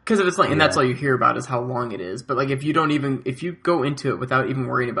length. And that's all you hear about is how long it is. But like, if you go into it without even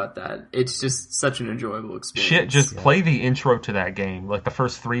worrying about that, it's just such an enjoyable experience. Shit, just play the intro to that game, like the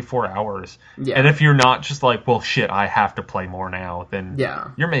first 3-4 hours. Yeah. And if you're not just like, well, shit, I have to play more now, then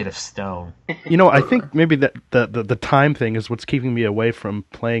you're made of stone. I think maybe that the time thing is what's keeping me away from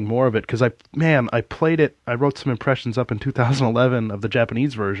playing more of it, because I played it. I wrote some impressions up in 2011 of the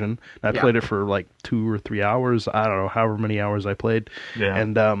Japanese version. I played it for like 2 or 3 hours. I don't know, however many hours I played. Yeah.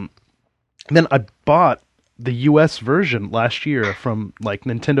 And then I bought the US version last year from like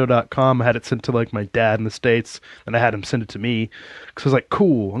Nintendo.com. I had it sent to like my dad in the States, and I had him send it to me because I was like,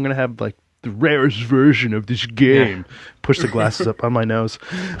 cool, I'm gonna have like the rarest version of this game. Push the glasses up on my nose.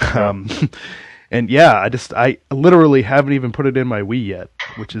 And I literally haven't even put it in my Wii yet,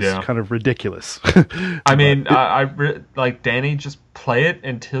 which is kind of ridiculous. I mean, like Danny, just play it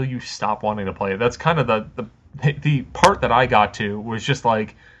until you stop wanting to play it. That's kind of the part that I got to was just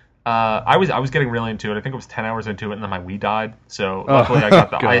like, I was getting really into it. I think it was 10 hours into it, and then my Wii died. So luckily,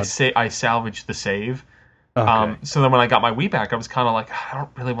 I salvaged the save. Okay. So then when I got my Wii back, I was kind of like, I don't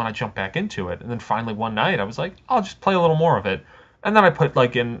really want to jump back into it. And then finally one night, I was like, I'll just play a little more of it. And then I put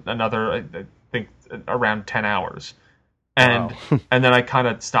like in another, I think, around 10 hours. And and then I kind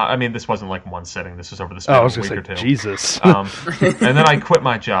of stopped. I mean, this wasn't like one sitting. This was over the span of a week or two. Jesus. And then I quit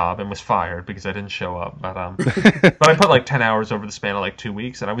my job and was fired because I didn't show up. But but I put like 10 hours over the span of like 2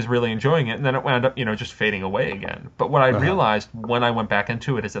 weeks, and I was really enjoying it. And then it wound up, just fading away again. But what I realized when I went back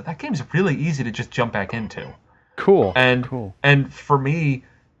into it is that game's really easy to just jump back into. Cool. And for me,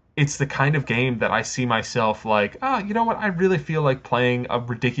 it's the kind of game that I see myself like, you know what? I really feel like playing a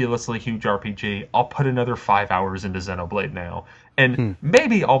ridiculously huge RPG. I'll put another 5 hours into Xenoblade now. And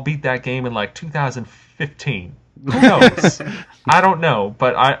maybe I'll beat that game in like 2015. Who knows? I don't know.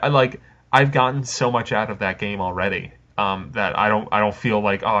 But I've gotten so much out of that game already that I don't feel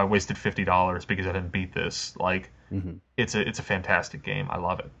like, I wasted $50 because I didn't beat this. Like, it's a fantastic game. I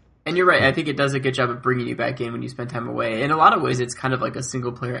love it. And you're right. I think it does a good job of bringing you back in when you spend time away. In a lot of ways, it's kind of like a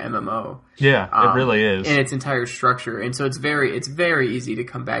single-player MMO. Yeah, it really is. In its entire structure. And so it's very easy to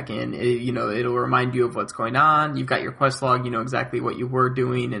come back in. It'll remind you of what's going on. You've got your quest log. You know exactly what you were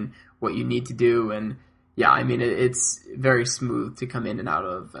doing and what you need to do. And yeah, I mean, it's very smooth to come in and out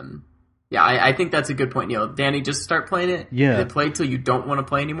of. And yeah, I think that's a good point, Neil. Danny, just start playing it. Yeah. Play till you don't want to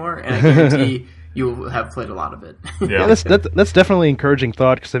play anymore. And I guarantee you will have played a lot of it. Yeah, that's definitely encouraging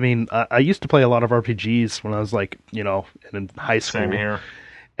thought, because I mean, I used to play a lot of RPGs when I was like, in high school. Same here.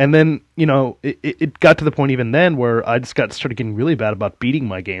 And then, it got to the point even then where I just started getting really bad about beating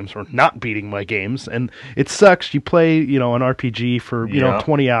my games or not beating my games. And it sucks. You play, an RPG for,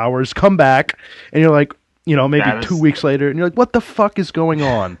 20 hours, come back, and you're like, maybe 2 weeks later, and you're like, what the fuck is going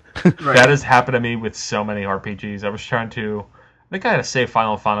on? Right. That has happened to me with so many RPGs. I was trying to... I think I had a save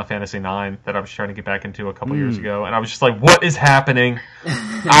Final Fantasy IX that I was trying to get back into a couple years ago, and I was just like, what is happening?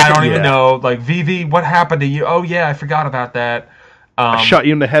 I don't even know. Like, VV, what happened to you? Oh, yeah, I forgot about that. I shot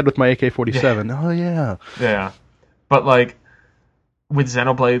you in the head with my AK-47. Yeah. Oh, yeah. Yeah. But, like, with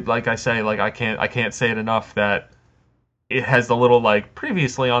Xenoblade, like I say, like, I can't say it enough that it has the little, like,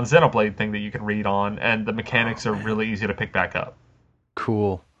 previously on Xenoblade thing that you can read on, and the mechanics are really easy to pick back up.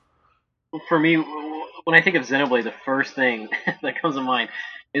 Cool. For me, when I think of Xenoblade, the first thing that comes to mind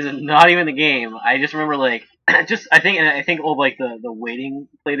is not even the game. I just remember, like, I think all, like, the waiting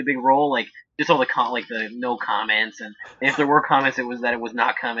played a big role, like, just all the no comments, and if there were comments, it was that it was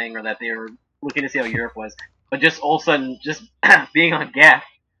not coming, or that they were looking to see how Europe was. But just all of a sudden, just being on GAF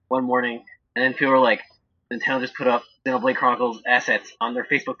one morning, and then people were like, Nintendo just put up Xenoblade Chronicles assets on their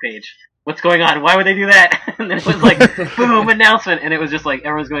Facebook page. What's going on? Why would they do that? And then it was like, boom, announcement. And it was just like,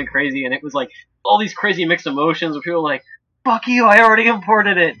 everyone's going crazy. And it was like, all these crazy mixed emotions where people were like, fuck you, I already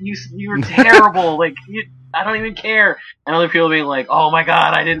imported it. You were terrible. Like, I don't even care. And other people being like, oh my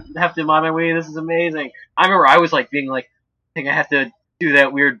god, I didn't have to mod my Wii. This is amazing. I remember I was like, being like, I think I have to do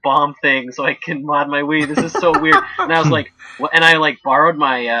that weird bomb thing so I can mod my Wii. This is so weird. And I was like, and I like borrowed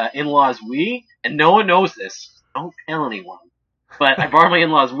my in-laws Wii. And no one knows this. Don't tell anyone. But I borrowed my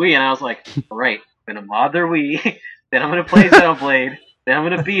in-laws Wii, and I was like, all right, I'm going to mod their Wii, then I'm going to play Xenoblade, then I'm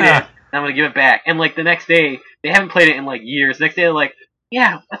going to beat it, then I'm going to give it back. And, like, the next day, they haven't played it in, like, years. The next day, they're like,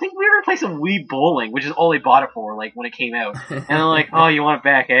 yeah, I think we were going to play some Wii bowling, which is all they bought it for, like, when it came out. And they're like, oh, you want it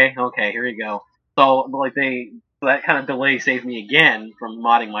back, eh? Okay, here you go. So, like, so that kind of delay saved me again from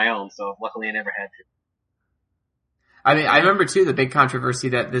modding my own, so luckily I never had to. I mean, I remember too the big controversy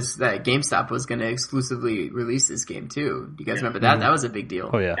that GameStop was going to exclusively release this game too. Do you guys remember that? That was a big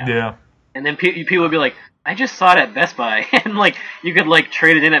deal. Oh yeah. Yeah. And then people would be like, "I just saw it at Best Buy," and like you could like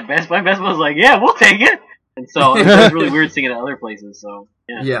trade it in at Best Buy. Best Buy was like, "Yeah, we'll take it." And so it was really weird seeing it at other places. So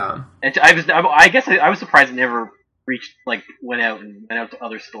yeah. Yeah. And I guess I was surprised it never reached went out to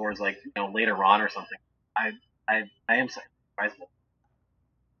other stores like later on or something. I am surprised.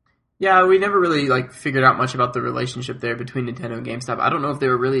 Yeah, we never really figured out much about the relationship there between Nintendo and GameStop. I don't know if they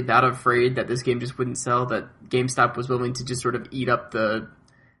were really that afraid that this game just wouldn't sell, that GameStop was willing to just sort of eat up the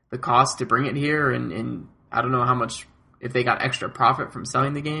cost to bring it here, and I don't know how much, if they got extra profit from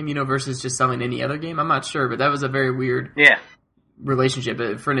selling the game, versus just selling any other game. I'm not sure, but that was a very weird relationship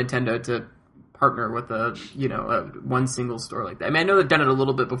for Nintendo to partner with a one single store like that. I mean, I know they've done it a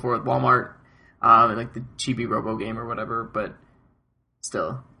little bit before with Walmart, and like the Chibi Robo game or whatever, but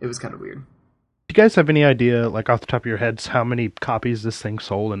still, it was kind of weird. Do you guys have any idea, like off the top of your heads, how many copies this thing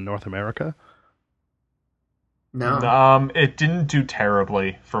sold in North America? No. It didn't do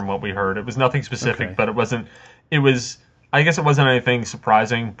terribly from what we heard. It was nothing specific, but I guess it wasn't anything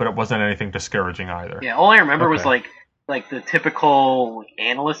surprising, but it wasn't anything discouraging either. Yeah, all I remember was like the typical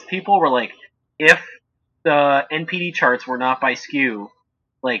analyst people were like, if the NPD charts were not by SKU,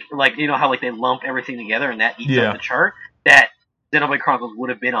 like how they lump everything together and that eats up the chart, that Xenoblade Chronicles would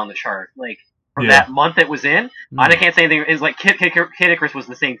have been on the chart. Like, from that month it was in, I can't say anything. It's like Kid Icarus was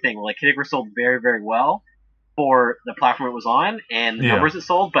the same thing. Like, Kid Icarus sold very, very well for the platform it was on and the numbers it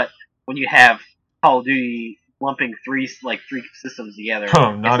sold, but when you have Call of Duty lumping three systems together, it's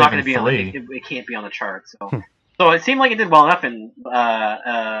not going to be on it can't be on the chart. So it seemed like it did well enough, and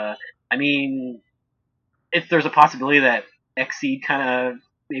I mean, if there's a possibility that Xseed kind of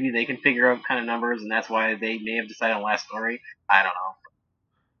maybe they can figure out kind of numbers, and that's why they may have decided on Last Story. I don't know.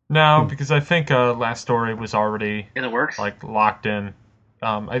 No, because I think Last Story was already in the works, like locked in.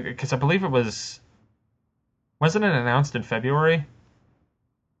 Because I believe it wasn't it announced in February?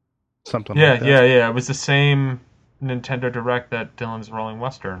 Something like that. Yeah. It was the same Nintendo Direct that Dylan's Rolling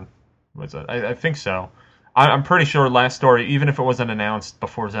Western was. I think so. I'm pretty sure Last Story, even if it wasn't announced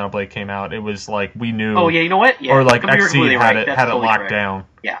before Xenoblade came out, it was like we knew. Oh yeah, you know what? Yeah, or like Xseed had it locked down.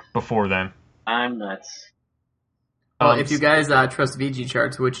 Yeah. Before then. I'm nuts. Well, if you guys trust VG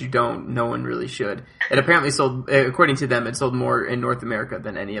charts, which you don't, no one really should. It apparently sold, according to them, it sold more in North America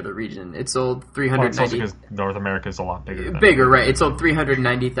than any other region. It sold 390. Well, it's also because North America is a lot bigger. Bigger, right? It sold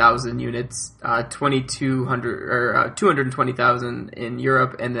 390,000 units, 220,000 in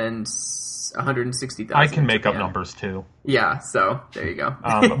Europe, and then 160,000. I can make up numbers too. Yeah, so there you go.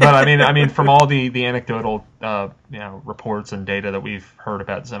 But I mean, from all the anecdotal, reports and data that we've heard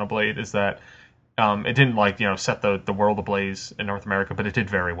about Xenoblade, is that. It didn't set the world ablaze in North America, but it did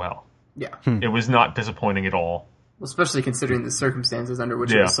very well. Yeah. It was not disappointing at all. Well, especially considering the circumstances under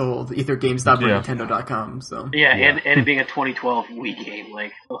which it was sold, either GameStop or Nintendo.com. So and it being a 2012 Wii game,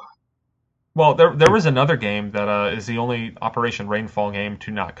 like. Ugh. Well, there was another game that is the only Operation Rainfall game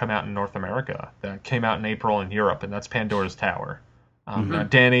to not come out in North America that came out in April in Europe, and that's Pandora's Tower.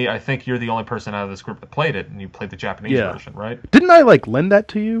 Danny, I think you're the only person out of this group that played it, and you played the Japanese version, right? Didn't I lend that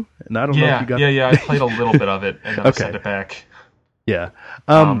to you? And I don't know if you got Yeah, I played a little bit of it, and then I sent it back. Yeah.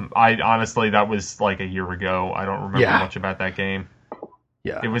 I honestly, that was like a year ago. I don't remember much about that game.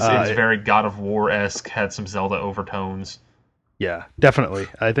 Yeah. It was very God of War-esque, had some Zelda overtones. Yeah, definitely.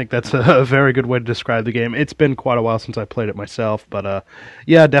 I think that's a very good way to describe the game. It's been quite a while since I played it myself, but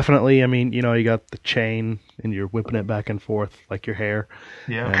yeah, definitely. I mean, you got the chain and you're whipping it back and forth like your hair.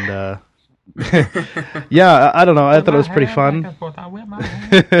 Yeah. And yeah, I don't know. I thought it was pretty fun.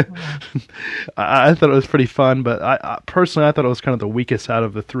 I thought it was pretty fun, but I personally I thought it was kind of the weakest out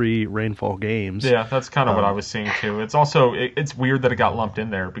of the three Rainfall games. Yeah, that's kind of what I was seeing too. It's also it's weird that it got lumped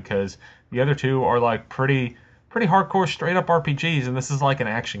in there because the other two are like pretty hardcore straight up RPGs, and this is like an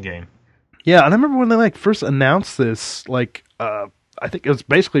action game. Yeah, and I remember when they first announced this, I think it was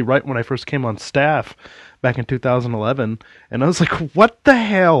basically right when I first came on staff back in 2011, and I was like, what the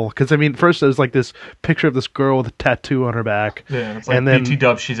hell? Because, I mean, first there was this picture of this girl with a tattoo on her back. Yeah, and it's like, BT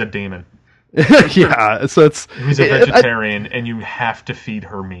Dub, she's a demon. Yeah, so it's... Who's a vegetarian, and you have to feed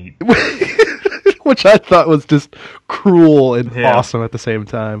her meat. Which I thought was just cruel and awesome at the same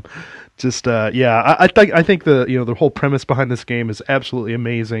time. Just I think the the whole premise behind this game is absolutely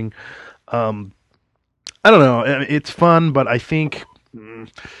amazing. I don't know, it's fun, but I think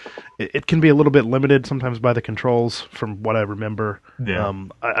it can be a little bit limited sometimes by the controls, from what I remember. Yeah.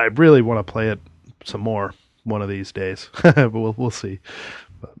 I really want to play it some more one of these days, but we'll see.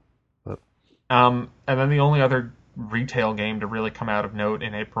 And then the only other retail game to really come out of note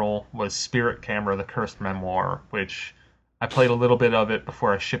in April was Spirit Camera: The Cursed Memoir, which I played a little bit of it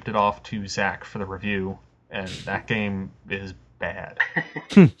before I shipped it off to Zach for the review, and that game is bad.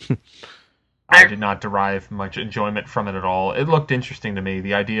 I did not derive much enjoyment from it at all. It looked interesting to me,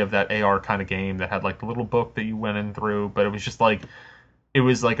 the idea of that AR kind of game that had the little book that you went in through, but it was just it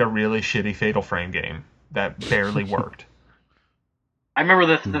was a really shitty Fatal Frame game that barely worked. I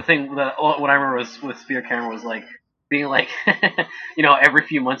remember the thing that what I remember with Spirit Camera was being every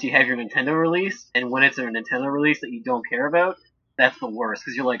few months you have your Nintendo release, and when it's a Nintendo release that you don't care about, that's the worst,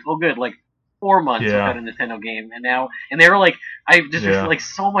 because you're like, oh good, 4 months without a Nintendo game, and they were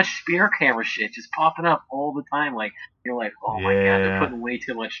so much Spirit Camera shit just popping up all the time, you're like, oh my god, they're putting way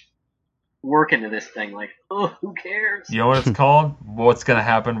too much work into this thing, who cares? You know what it's called? What's gonna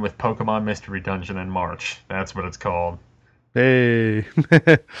happen with Pokemon Mystery Dungeon in March? That's what it's called. Hey.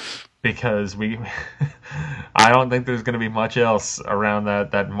 Because I don't think there's going to be much else around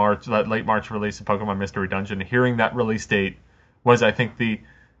that late March release of Pokemon Mystery Dungeon. Hearing that release date was, I think, the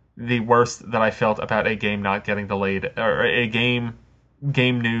worst that I felt about a game not getting delayed, or a game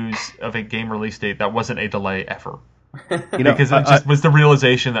news of a game release date that wasn't a delay ever. Because it just was the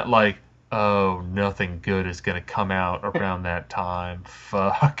realization that oh, nothing good is going to come out around that time.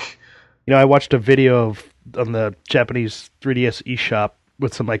 Fuck. I watched a video on the Japanese 3DS eShop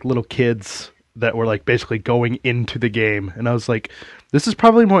with some little kids that were basically going into the game, and I was like, this is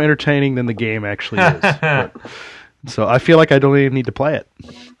probably more entertaining than the game actually is. So I feel like I don't even need to play it.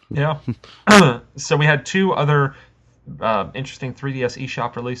 Yeah. So we had two other interesting 3DS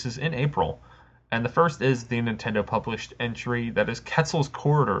eShop releases in April. And the first is the Nintendo published entry that is Quetzal's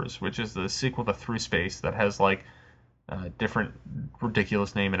Corridors, which is the sequel to Through Space that has like different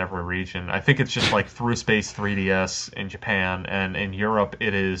ridiculous name in every region. I think it's just like Through Space 3DS in Japan, and in Europe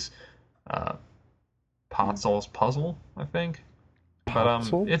it is Potzel's Puzzle, I think.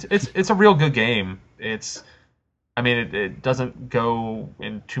 But it's a real good game. It doesn't go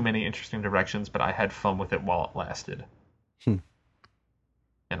in too many interesting directions, but I had fun with it while it lasted.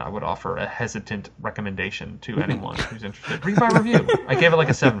 And I would offer a hesitant recommendation to anyone who's interested. Read my review. I gave it like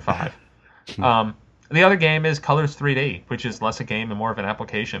a 7.5. The other game is Colors 3D, which is less a game and more of an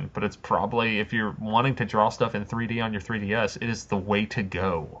application. But it's probably, if you're wanting to draw stuff in 3D on your 3DS, it is the way to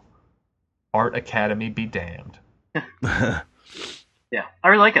go. Art Academy be damned. Yeah, I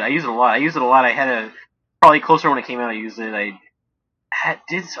really like it. I use it a lot. I had a probably closer when it came out. I used it. I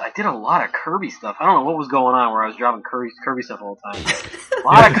did a lot of Kirby stuff. I don't know what was going on where I was dropping Kirby stuff all the time. A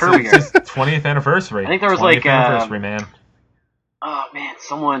lot of Kirby. It's 20th anniversary. I think there was 20th anniversary, man. Oh man,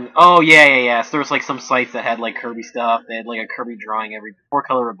 someone. Oh yeah. So there was like some sites that had like Kirby stuff. They had like a Kirby drawing every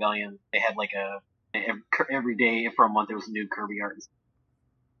 4-Color Rebellion. They had like every day for a month there was new Kirby art.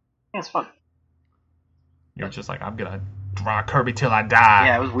 Yeah, it's fun. You're just like, I'm gonna draw Kirby till I die.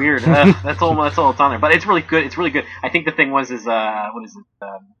 Yeah, it was weird. That's all it's on there. But it's really good. It's really good. I think the thing what is it?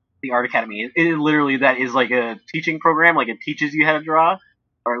 The Art Academy. It literally that is like a teaching program. Like it teaches you how to draw,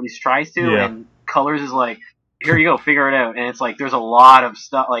 or at least tries to. Yeah. And Colors is like, here you go, figure it out. And it's like there's a lot of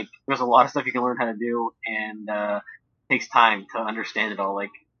stuff. Like there's a lot of stuff you can learn how to do, and it takes time to understand it all. Like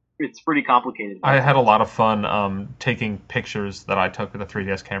it's pretty complicated. I had a lot of fun taking pictures that I took with a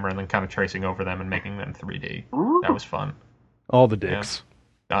 3DS camera and then kind of tracing over them and making them 3D. Ooh. That was fun. All the dicks.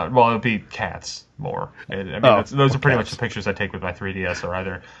 Yeah. Well, it would be cats more. Those are pretty much the pictures I take with my 3DS, are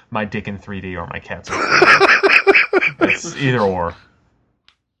either my dick in 3D or my cats in 3D. It's either or.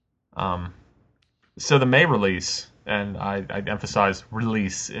 So the May release, and I emphasize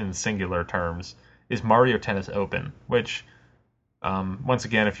release in singular terms, is Mario Tennis Open, which... once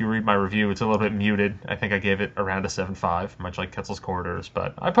again, if you read my review, it's a little bit muted. I think I gave it around a 7.5, much like Quetzal's Corridors,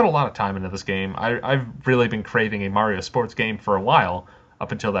 but I put a lot of time into this game. I've really been craving a Mario sports game for a while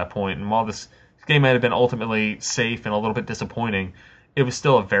up until that point, and while this game might have been ultimately safe and a little bit disappointing, it was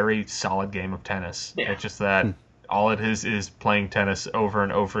still a very solid game of tennis. Yeah. It's just that all it is playing tennis over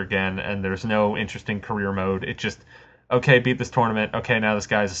and over again, and there's no interesting career mode. It's just, okay, beat this tournament. Okay, now this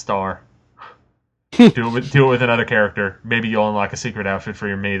guy's a star. Do it with another character. Maybe you'll unlock a secret outfit for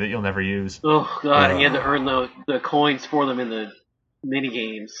your Mii that you'll never use. Oh god, and you had to earn the coins for them in the mini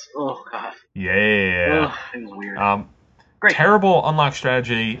games. Oh god. Yeah. It was weird. Great. Terrible unlock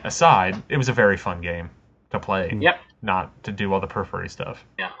strategy aside, it was a very fun game to play. Yep. Not to do all the periphery stuff.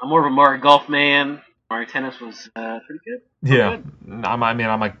 Yeah, I'm more of a Mario Golf man. Mario Tennis was pretty good. Yeah. Good.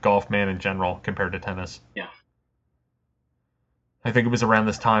 I'm a golf man in general compared to tennis. Yeah. I think it was around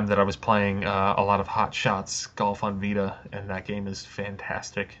this time that I was playing a lot of Hot Shots Golf on Vita, and that game is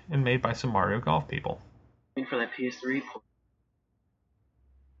fantastic and made by some Mario Golf people. Waiting for that PS3.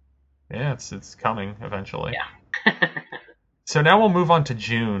 Yeah, it's coming eventually. Yeah. So now we'll move on to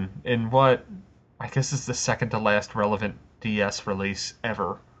June, in what I guess is the second to last relevant DS release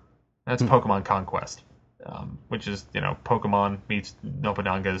ever. That's Pokemon Conquest, which is, Pokemon meets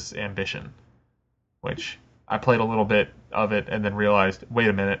Nobunaga's Ambition, which... I played a little bit of it and then realized, wait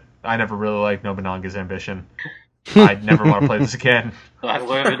a minute, I never really liked Nobunaga's Ambition. I'd never want to play this again. Glad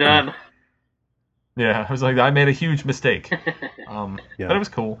we have done. Yeah, I was like, I made a huge mistake. But it was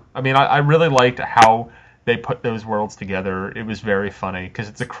cool. I really liked how they put those worlds together. It was very funny because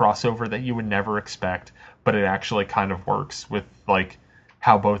it's a crossover that you would never expect, but it actually kind of works with like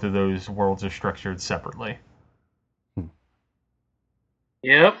how both of those worlds are structured separately.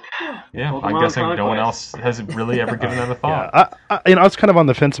 Yep. Yeah, I'm guessing no one else has really ever given that a thought. Yeah, I was kind of on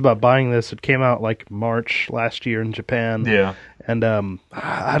the fence about buying this. It came out like March last year in Japan. Yeah. And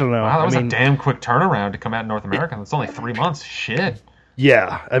I don't know. Wow, that was a damn quick turnaround to come out in North America. It's only 3 months. Shit.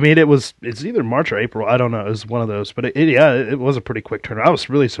 Yeah, it's either March or April. I don't know. It was one of those. But it was a pretty quick turnaround. I was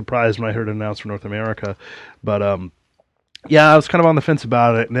really surprised when I heard it announced for North America. But I was kind of on the fence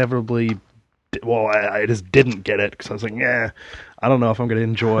about it. Inevitably, I just didn't get it because I was like, I don't know if I'm going to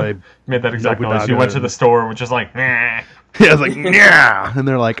enjoy. Made that exact noise. You went to the store and was just like, nah. Yeah, I was like, yeah. And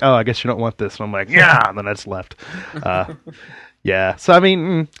they're like, oh, I guess you don't want this. And I'm like, yeah. And then I just left. Yeah. So,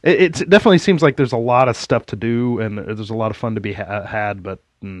 it definitely seems like there's a lot of stuff to do and there's a lot of fun to be had, but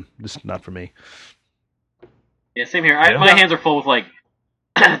just not for me. Yeah, same here. My hands are full with, like,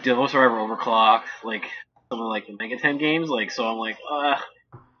 Dinosaur Overclocked, like, some of, like, the Mega 10 games. Like, so I'm like,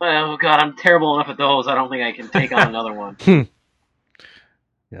 Oh god, I'm terrible enough at those. I don't think I can take on another one.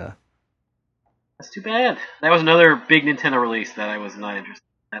 Yeah. That's too bad. That was another big Nintendo release that I was not interested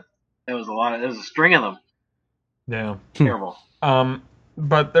in. That was a lot. There was a string of them. Yeah. Terrible.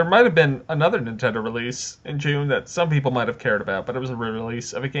 But there might have been another Nintendo release in June that some people might have cared about, but it was a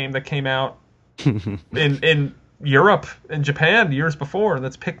re-release of a game that came out in Europe and Japan years before, and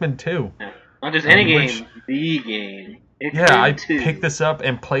that's Pikmin 2. Yeah. Not just any game, the game. I picked this up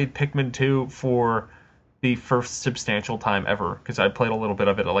and played Pikmin 2 for the first substantial time ever, because I played a little bit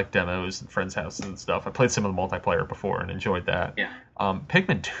of it at like demos and friends' houses and stuff. I played some of the multiplayer before and enjoyed that. Yeah.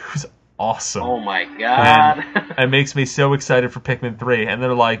 Pikmin 2 is awesome. Oh my god. And it makes me so excited for Pikmin 3. And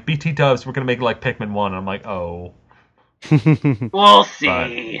they're like, BT Dubs, we're going to make it like Pikmin 1. And I'm like, oh. We'll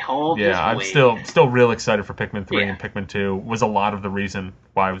see. I'm still real excited for Pikmin 3, and Pikmin 2 was a lot of the reason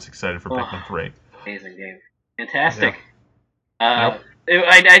why I was excited for Pikmin 3. Amazing game. Fantastic. Yep.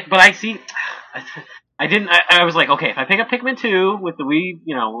 But I see... I was like, okay, if I pick up Pikmin 2 with the Wii,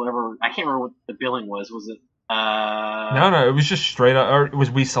 whatever, I can't remember what the billing was. Was it... No, it was just straight up, or it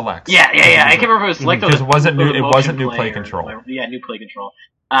was Wii Select. Yeah. I can't remember if it was Select because it wasn't new Play Control. New Play Control.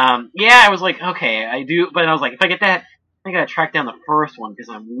 I was like, okay, I do, but I was like, if I get that, I gotta track down the first one because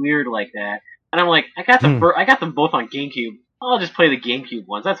I'm weird like that. And I'm like, I got them both on GameCube. I'll just play the GameCube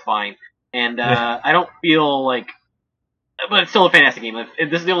ones. That's fine. And I don't feel like, but it's still a fantastic game.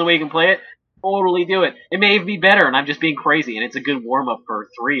 If this is the only way you can play it, totally do it. It may be better, and I'm just being crazy, and it's a good warm-up for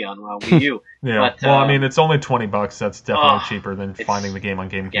 3 on Wii U. Yeah, but, it's only $20. That's definitely cheaper than finding the game on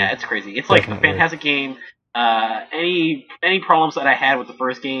GameCube. Yeah, it's crazy. It's like a fantastic game. Any problems that I had with the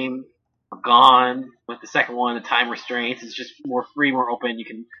first game are gone. With the second one, the time restraints, it's just more free, more open. You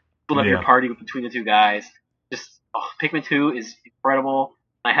can split up your party between the two guys. Pikmin 2 is incredible.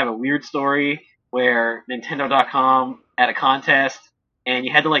 I have a weird story where Nintendo.com had a contest, and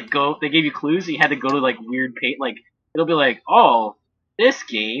you had to go. They gave you clues, and you had to go to weird it'll be like, oh, this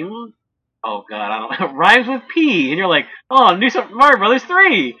game, oh god, I don't know, rhymes with P, and you're like, oh, New Super Mario Brothers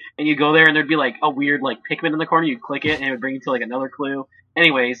 3, and you go there, and there'd be a weird Pikmin in the corner. You click it, and it would bring you to another clue.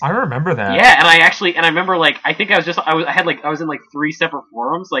 Anyways, I remember that. Yeah, and I remember I think I was in 3 separate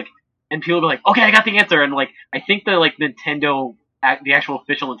forums, and people would be like, okay, I got the answer, and I think the Nintendo, the actual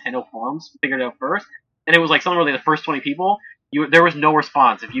official Nintendo forums figured it out first, and it was something where the first 20 people. There was no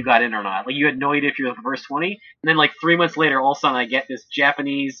response if you got in or not. You had no idea if you were the first 20. And then 3 months later, all of a sudden I get this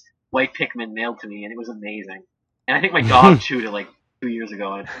Japanese white Pikmin mailed to me, and it was amazing. And I think my dog chewed it 2 years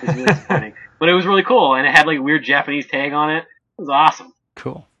ago, and it was really disappointing. But it was really cool, and it had a weird Japanese tag on it. It was awesome.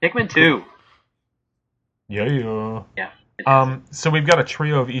 Cool. Pikmin 2. Yeah. Yeah. So we've got a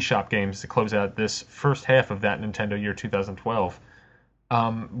trio of eShop games to close out this first half of that Nintendo year 2012.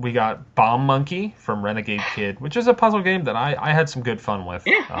 We got Bomb Monkey from Renegade Kid, which is a puzzle game that I had some good fun with.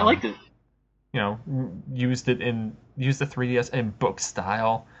 Yeah, I liked it. Used the 3DS in book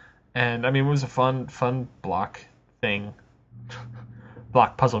style, and it was a fun block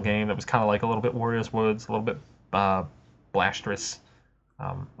puzzle game that was kind of a little bit Wario's Woods, a little bit blasterous.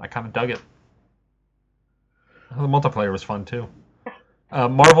 I kind of dug it. The multiplayer was fun too.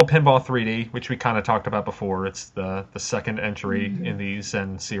 Marvel Pinball 3D, which we kind of talked about before. It's the second entry in the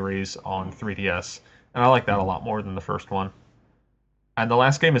Zen series on 3DS, and I like that a lot more than the first one. And the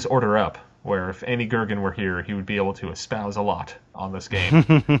last game is Order Up, where if Andy Gergen were here, he would be able to espouse a lot on this game.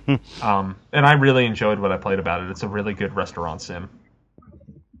 And I really enjoyed what I played about it. It's a really good restaurant sim.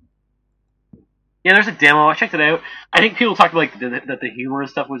 Yeah, there's a demo. I checked it out. I think people talked about that the humor and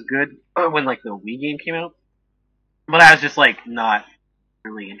stuff was good when the Wii game came out, but I was just not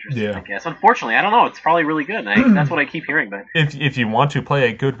really interested, I guess. Unfortunately, I don't know. It's probably really good. That's what I keep hearing. But if you want to play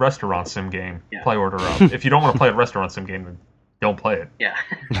a good restaurant sim game, play Order Up. If you don't want to play a restaurant sim game, then don't play it. Yeah.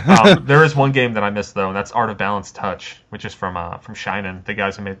 There is one game that I missed though, and that's Art of Balance Touch, which is from Shinen, the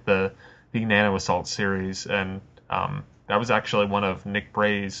guys who made the Nano Assault series, and that was actually one of Nick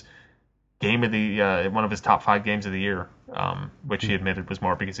Bray's game of the one of his top 5 games of the year, which he admitted was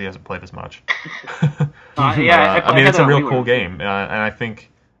more because he hasn't played as much. It's a real cool game, and I think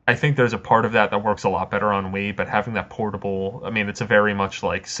there's a part of that works a lot better on Wii. But having that portable, it's a very much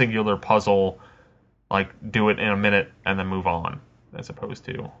singular puzzle, do it in a minute and then move on, as opposed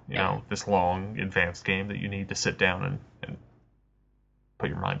to this long advanced game that you need to sit down and put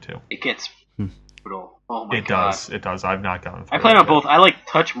your mind to. It gets brutal. Oh my god. It does. I've not gone through I played on both. I like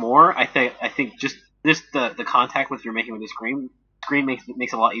Touch more. I think just the contact with you're making with the screen makes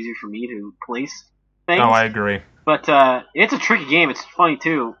it a lot easier for me to place things. No, I agree. But it's a tricky game. It's funny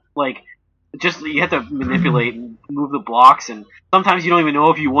too. You have to manipulate and move the blocks, and sometimes you don't even know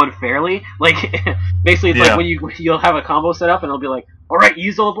if you won fairly. Like, basically, it's like when you'll have a combo set up, and it'll be like, all right,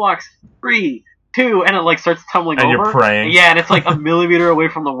 use all the blocks, 3, 2, and it like starts tumbling over. And you're praying. Yeah, and it's like a millimeter away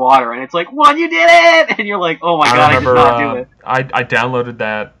from the water, and it's like, one, you did it! And you're like, oh my god, remember, I did not do it. I downloaded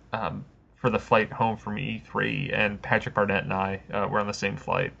that for the flight home from E3, and Patrick Barnett and I were on the same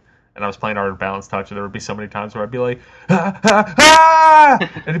flight. And I was playing Art of Balance Touch, and there would be so many times where I'd be like, ah, ah, ah!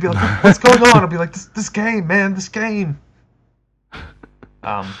 And he'd be like, what's going on? I'd be like, this game, man, this game.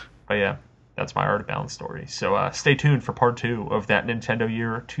 But yeah, that's my Art of Balance story. So stay tuned for part 2 of that Nintendo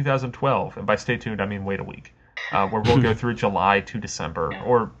year 2012. And by stay tuned, I mean wait a week. Where we'll go through July to December,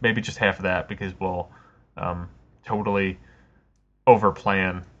 or maybe just half of that, because we'll totally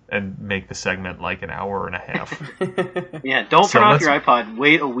overplan and make the segment like an hour and a half. Yeah, don't turn off your iPod.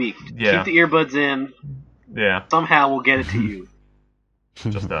 Wait a week. Yeah. Keep the earbuds in. Yeah. Somehow we'll get it to you.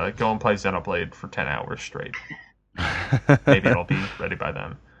 Just go and play Xenoblade for 10 hours straight. Maybe it'll be ready by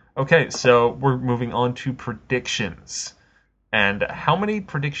then. Okay, so we're moving on to predictions. And how many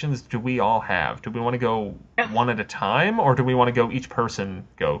predictions do we all have? Do we want to go one at a time, or do we want to go each person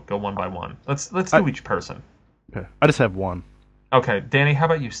go one by one? Let's do each person. Okay. I just have one. Okay, Danny, how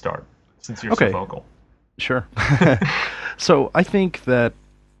about you start, since you're so vocal? Sure. So I think that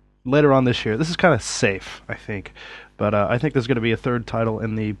later on this year, this is kind of safe, I think, but I think there's going to be a third title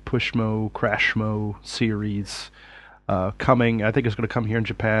in the Pushmo Crashmo series coming. I think it's going to come here in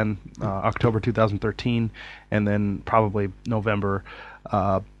Japan October 2013, and then probably November,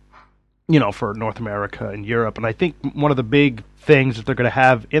 for North America and Europe. And I think one of the big things that they're going to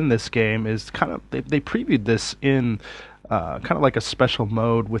have in this game is kind of, they previewed this in kind of like a special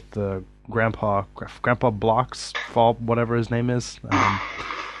mode with the Grandpa Blocks, Fall, whatever his name is.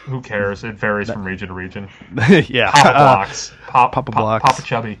 Who cares? It varies from region to region. Yeah. Papa Blocks. Papa Blocks. Papa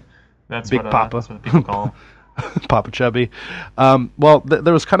Chubby. That's Big Papa. That's what people call him. Papa Chubby. Well,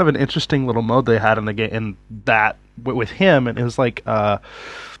 there was kind of an interesting little mode they had in the game, in that with him, and it was like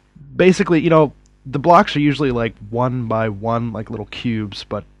basically, the blocks are usually like 1 by 1, like little cubes,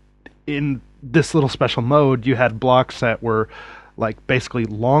 but in this little special mode, you had blocks that were like basically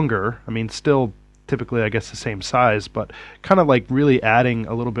longer. I mean, still typically, I guess, the same size, but kind of like really adding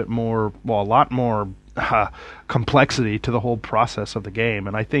a little bit more, a lot more complexity to the whole process of the game.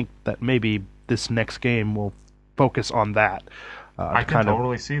 And I think that maybe this next game will focus on that. I can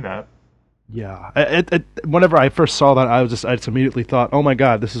totally see that. Yeah. Whenever I first saw that, I just immediately thought, oh my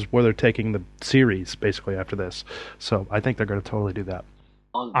god, this is where they're taking the series basically after this. So I think they're going to totally do that.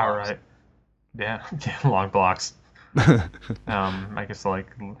 All right. Yeah, long blocks. I guess like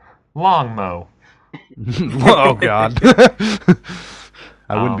long mo. Oh god.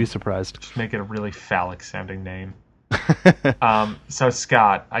 I wouldn't be surprised. Just make it a really phallic sounding name. So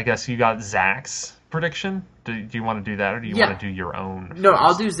Scott, I guess you got Zach's prediction. Do you want to do that, or do you want to do your own? No,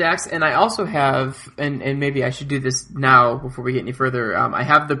 I'll do Zach's, and I also have, and maybe I should do this now before we get any further. I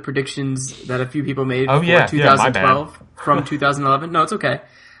have the predictions that a few people made for 2012 from 2011. No, it's okay.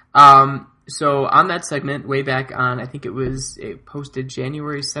 So on that segment, way back on, I think it posted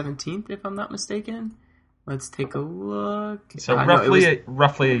January 17th, if I'm not mistaken. Let's take a look. So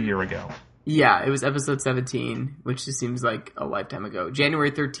roughly a year ago. Yeah, it was episode 17, which just seems like a lifetime ago.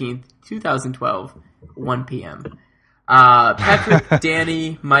 January 13th, 2012, 1 p.m. Patrick,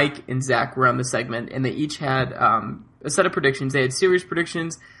 Danny, Mike, and Zach were on the segment, and they each had a set of predictions. They had serious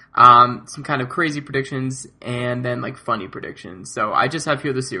predictions, some kind of crazy predictions, and then like funny predictions. So I just have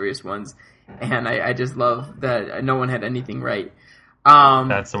here the serious ones, and I just love that no one had anything right.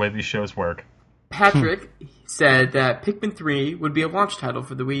 That's the way these shows work. Patrick said that Pikmin 3 would be a launch title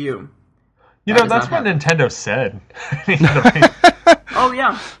for the Wii U. That's what Nintendo said. Oh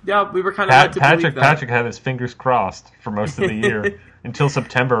yeah, we were kind of led to believe that. Patrick had his fingers crossed for most of the year until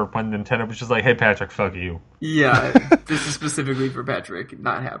September, when Nintendo was just like, "Hey, Patrick, fuck you." Yeah, this is specifically for Patrick.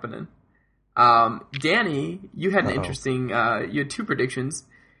 Not happening. Danny, you had an interesting. You had two predictions.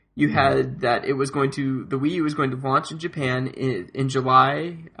 You had that the Wii U was going to launch in Japan in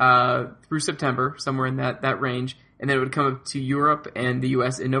July through September, somewhere in that range, and then it would come up to Europe and the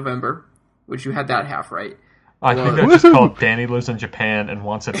US in November, which you had that half right. I think that's just called Danny lives in Japan and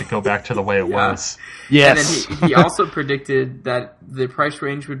wants it to go back to the way it was. Yes. And then he also predicted that the price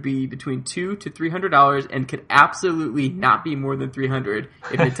range would be between $200 to $300 and could absolutely not be more than $300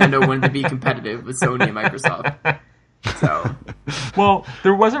 if Nintendo wanted to be competitive with Sony and Microsoft. So, well,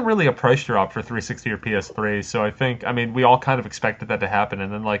 there wasn't really a price drop for 360 or PS3, so I mean, we all kind of expected that to happen,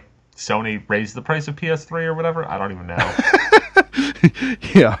 and then like Sony raised the price of PS3 or whatever. I don't even know.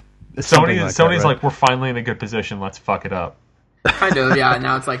 Yeah. Sony's like, we're finally in a good position. Let's fuck it up. Kind of, yeah.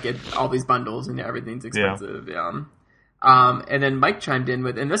 Now it's like all these bundles and everything's expensive. Yeah. And then Mike chimed in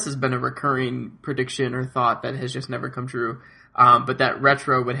with, and this has been a recurring prediction or thought that has just never come true, but that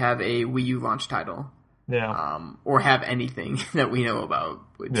Retro would have a Wii U launch title. Yeah. Or have anything that we know about,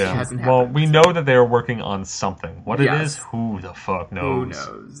 which hasn't happened. Well, we know that they are working on something. What it is, who the fuck knows?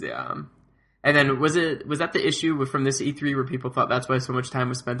 Who knows, yeah. And then was that the issue from this E3 where people thought that's why so much time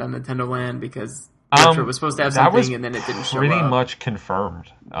was spent on Nintendo Land, because Retro was supposed to have something and then it didn't show up? Pretty much confirmed.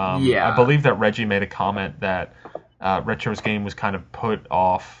 I believe that Reggie made a comment that Retro's game was kind of put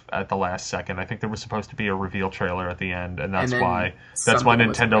off at the last second. I think there was supposed to be a reveal trailer at the end, and that's why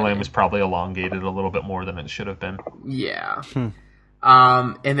Nintendo Land was probably elongated a little bit more than it should have been. Yeah.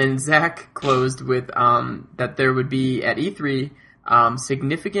 And then Zach closed with that there would be at E3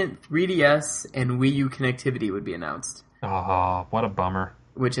 significant 3DS and Wii U connectivity would be announced. Oh, what a bummer!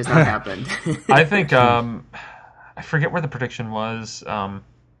 Which has not happened. I think I forget where the prediction was.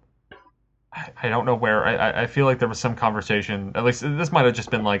 I don't know where. I feel like there was some conversation. At least this might have just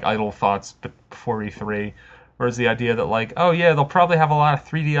been like idle thoughts before E3. Whereas the idea that like, oh yeah, they'll probably have a lot of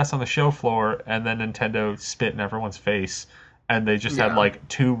 3DS on the show floor, and then Nintendo spit in everyone's face, and they just had like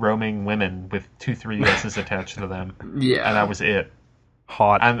 2 roaming women with 2 3DSs attached to them. Yeah, and that was it.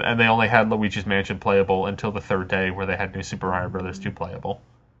 Hot. And they only had Luigi's Mansion playable until the 3rd day, where they had New Super Mario Bros. 2 playable.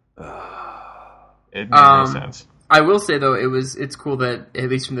 It made no sense. I will say though, it's cool that at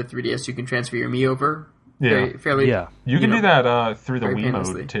least from the 3DS you can transfer your Mii over. Fairly. Yeah, you can do that through the Wii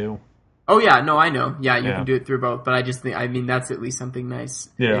mode too. Oh yeah, no, I know. Yeah, you can do it through both, but I just think, that's at least something nice.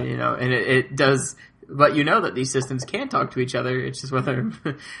 Yeah, and it does let you know that these systems can talk to each other. It's just whether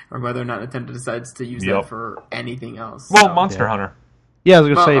or not Nintendo decides to use that for anything else. Well, Monster Hunter. Yeah, I was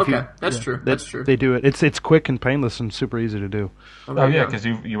gonna say that's true. That's true. They do it. It's quick and painless and super easy to do. Because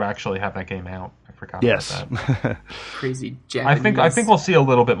you actually have that game out. I forgot about that. Crazy Japanese. I think we'll see a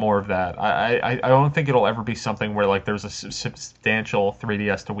little bit more of that. I don't think it'll ever be something where like there's a substantial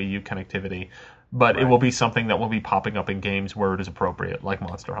 3DS to Wii U connectivity, but it will be something that will be popping up in games where it is appropriate, like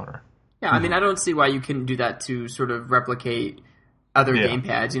Monster Hunter. Yeah, I mean, I don't see why you couldn't do that to sort of replicate other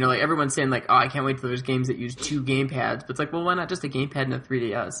gamepads. Like everyone's saying like, oh, I can't wait till there's games that use 2 gamepads. But it's like, well, why not just a gamepad and a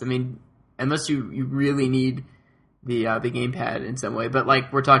 3DS? I mean, unless you really need the gamepad in some way. But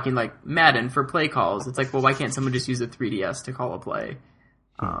like we're talking like Madden for play calls. It's like, well, why can't someone just use a 3DS to call a play?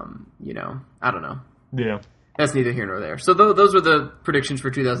 I don't know. Yeah. That's neither here nor there. So those were the predictions for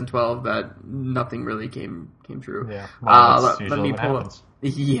 2012 that nothing really came true. Yeah. Well, let me pull up.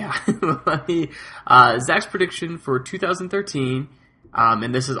 Yeah. Let me Zach's prediction for 2013.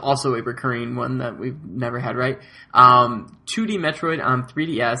 And this is also a recurring one that we've never had right. 2D Metroid on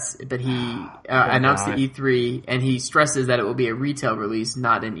 3DS, but he announced the E3, and he stresses that it will be a retail release,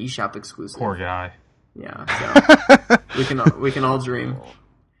 not an eShop exclusive. Poor guy. Yeah, so we can all dream.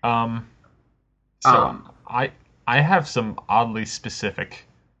 I have some oddly specific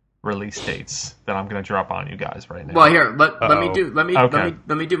release dates that I'm going to drop on you guys right now. Well, here let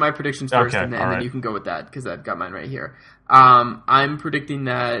me do my predictions first, and then you can go with that because I've got mine right here. I'm predicting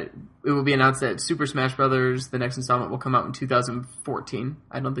that it will be announced that Super Smash Bros. The next installment will come out in 2014.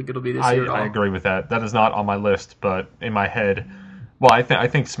 I don't think it'll be this year at all. I agree with that. That is not on my list, but in my head, well, I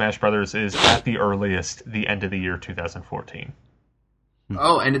think Smash Bros. Is at the earliest the end of the year 2014.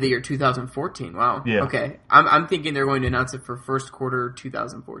 Oh, end of the year 2014. Wow. Yeah. Okay. I'm thinking they're going to announce it for first quarter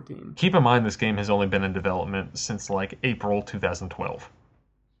 2014. Keep in mind this game has only been in development since like April 2012.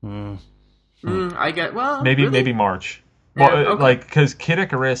 I get maybe March. Well, like because Kid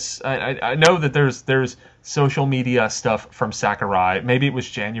Icarus, I know that there's social media stuff from Sakurai. Maybe it was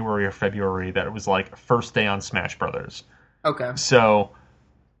January or February that it was like first day on Smash Brothers. Okay. So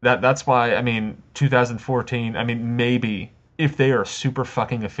that's why 2014. Maybe. If they are super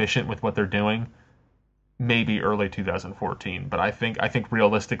fucking efficient with what they're doing, maybe early 2014. But I think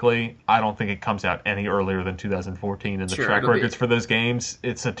realistically, I don't think it comes out any earlier than 2014. And the track records for those games,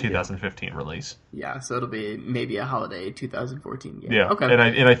 it's a 2015 release. Yeah, so it'll be maybe a holiday 2014 game. Yeah, okay. And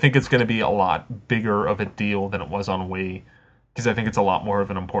I think it's going to be a lot bigger of a deal than it was on Wii, because I think it's a lot more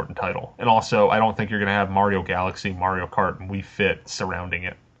of an important title. And also, I don't think you're going to have Mario Galaxy, Mario Kart, and Wii Fit surrounding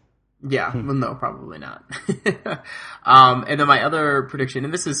it. Yeah, well, no, probably not. And then my other prediction,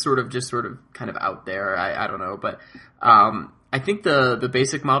 and this is sort of kind of out there, I don't know, but I think the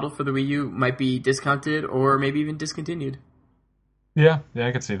basic model for the Wii U might be discounted or maybe even discontinued. Yeah,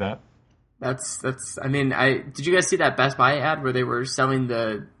 I could see that. Did you guys see that Best Buy ad where they were selling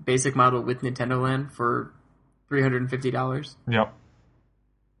the basic model with Nintendo Land for $350? Yep.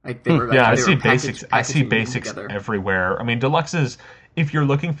 Like they were. I see basics. I see basics everywhere. Deluxes. If you're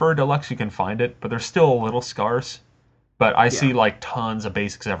looking for a deluxe, you can find it, but they're still a little scarce. but I see like tons of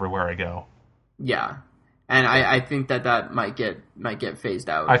basics everywhere I go. Yeah. And I think that might get phased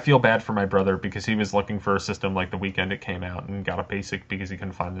out. I feel bad for my brother because he was looking for a system like the weekend it came out and got a basic because he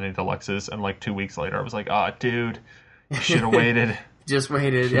couldn't find any deluxes. And like 2 weeks later, I was like, dude, you should have waited. Just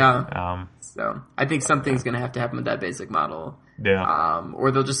waited, yeah. So I think something's going to happen with that basic model. Yeah.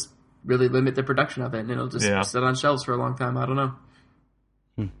 Or they'll just really limit the production of it and it'll just sit on shelves for a long time. I don't know.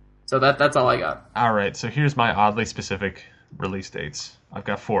 So that's all I got. All right. So here's my oddly specific release dates. I've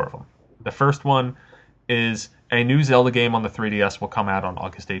got 4 of them. The first one is a new Zelda game on the 3DS will come out on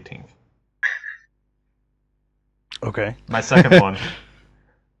August 18th. Okay. My second one,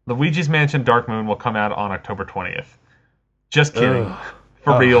 Luigi's Mansion Dark Moon will come out on October 20th. Just kidding.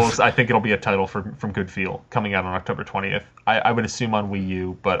 For reals, I think it'll be a title from Good Feel coming out on October 20th. I would assume on Wii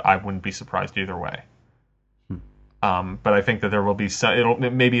U, but I wouldn't be surprised either way. But I think that there will be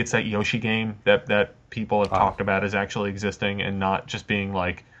maybe it's that Yoshi game that people have talked about as actually existing and not just being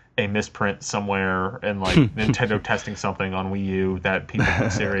like a misprint somewhere and like Nintendo testing something on Wii U that people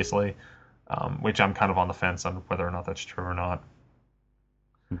take seriously, which I'm kind of on the fence on whether or not that's true or not.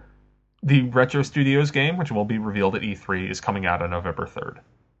 The Retro Studios game, which will be revealed at E3, is coming out on November 3rd.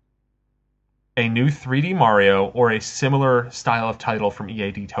 A new 3D Mario or a similar style of title from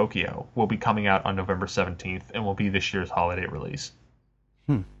EAD Tokyo will be coming out on November 17th and will be this year's holiday release.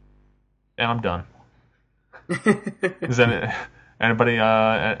 And I'm done. Does anybody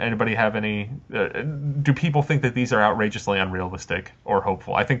have any... do people think that these are outrageously unrealistic or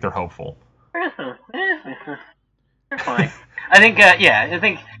hopeful? I think they're hopeful. They're fine. I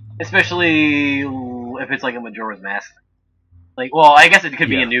think especially if it's like a Majora's Mask. Like, well, I guess it could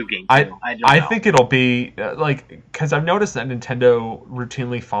be a new game too. I think it'll be because I've noticed that Nintendo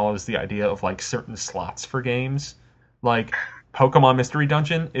routinely follows the idea of like certain slots for games. Like Pokemon Mystery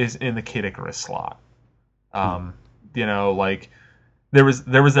Dungeon is in the Kid Icarus slot. Like there was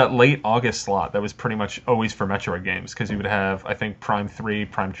that late August slot that was pretty much always for Metroid games because you would have I think Prime 3,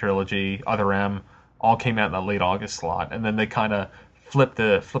 Prime Trilogy, Other M all came out in that late August slot, and then they kind of flipped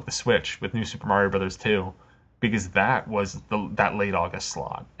the switch with New Super Mario Bros. 2. Because that was that late August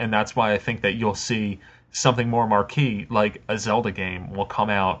slot. And that's why I think that you'll see something more marquee, like a Zelda game, will come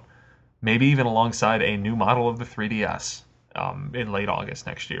out maybe even alongside a new model of the 3DS in late August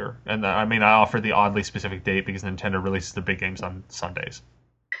next year. And I offer the oddly specific date because Nintendo releases the big games on Sundays.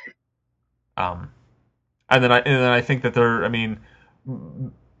 And then I think that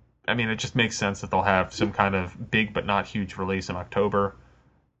it just makes sense that they'll have some kind of big but not huge release in October.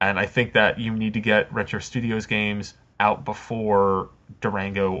 And I think that you need to get Retro Studios games out before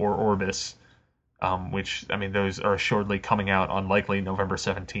Durango or Orbis, which, those are assuredly coming out on likely November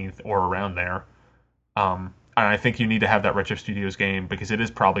 17th or around there. And I think you need to have that Retro Studios game because it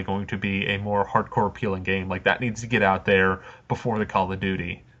is probably going to be a more hardcore appealing game. Like, that needs to get out there before the Call of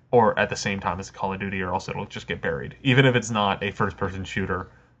Duty or at the same time as the Call of Duty or else it'll just get buried. Even if it's not a first-person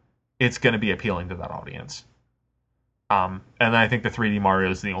shooter, it's going to be appealing to that audience. And I think the 3D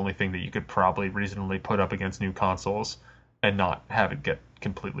Mario is the only thing that you could probably reasonably put up against new consoles and not have it get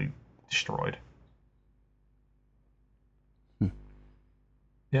completely destroyed.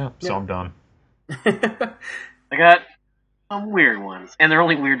 Yeah, so I'm done. I got some weird ones, and they're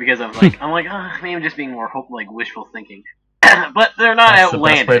only weird because maybe I'm just being more wishful thinking. But they're not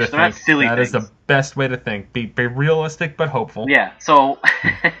outlandish. They're not silly things. That is the best way to think. Be realistic but hopeful. Yeah, so...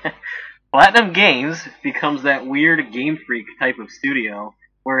 Platinum Games becomes that weird Game Freak type of studio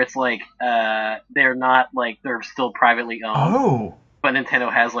where it's they're not they're still privately owned. Oh. But Nintendo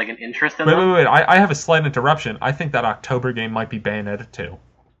has an interest in them. Wait. I have a slight interruption. I think that October game might be Bayonetta 2.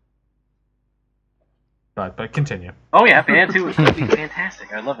 But continue. Oh yeah, Bayonetta 2 would be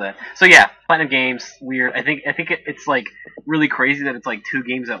fantastic. I love that. So yeah, Platinum Games, weird. I think it's really crazy that it's 2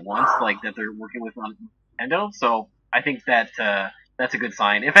 games at once that they're working with on Nintendo. So I think that that's a good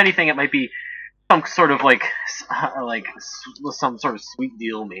sign. If anything, it might be some sort of some sort of sweet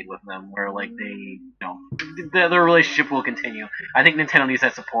deal made with them, where their relationship will continue. I think Nintendo needs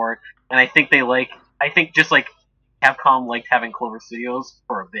that support, and I think just like Capcom liked having Clover Studios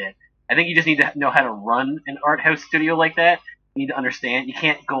for a bit. I think you just need to know how to run an art house studio like that. You need to understand you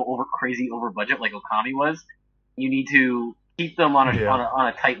can't go crazy over budget like Okami was. You need to keep them on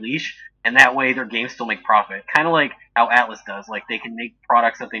a tight leash. And that way their games still make profit. Kind of like how Atlas does. They can make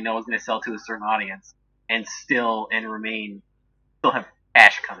products that they know is going to sell to a certain audience and still have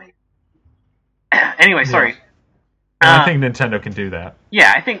cash coming. Anyway, sorry. I think Nintendo can do that.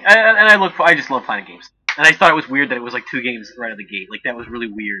 Yeah, I think, I just love Planet Games. And I thought it was weird that it was 2 games right out of the gate. That was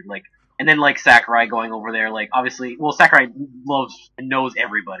really weird. And then Sakurai going over there, obviously, well, Sakurai loves and knows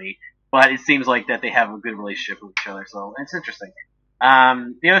everybody. but it seems like that they have a good relationship with each other, so it's interesting.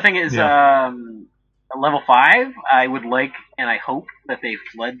 The other thing is level 5. I would like and I hope that they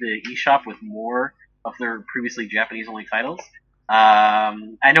flood the eShop with more of their previously Japanese-only titles.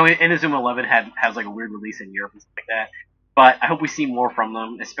 I know Inazuma 11 has like a weird release in Europe and stuff like that, but I hope we see more from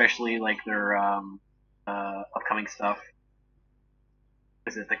them, especially like their upcoming stuff.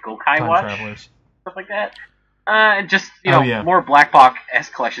 Is it the Gokai Time Watch? Travelers. Stuff like that. And just, more Black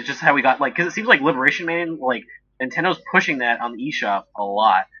Box-esque collections, just how we got, like, because it seems like Liberation Maiden, like, Nintendo's pushing that on the eShop a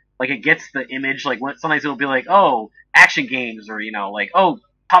lot. Like, it gets the image, like, sometimes it'll be like, oh, action games, or, like, oh,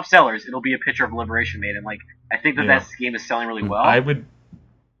 top sellers, it'll be a picture of Liberation Maiden. Like, I think that game is selling really well.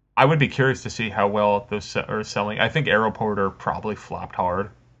 I would be curious to see how well those are selling. I think Aeroporter probably flopped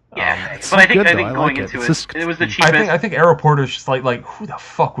hard. Yeah, but I think going into it was the cheapest. I think Aeroporter's just like who the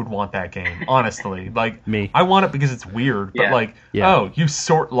fuck would want that game? Honestly, like me. I want it because it's weird, but oh, you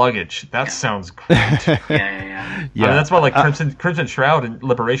sort luggage. That sounds great. Yeah. I mean, that's why like Crimson Shroud and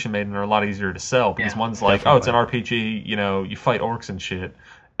Liberation Maiden are a lot easier to sell because one's like, oh, it's an RPG, you fight orcs and shit,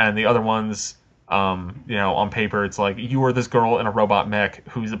 and the other one's, on paper, it's like you are this girl in a robot mech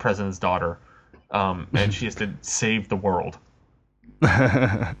who's the president's daughter, and she has to save the world.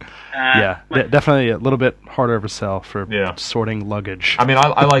 Definitely a little bit harder of a sell for sorting luggage. I mean,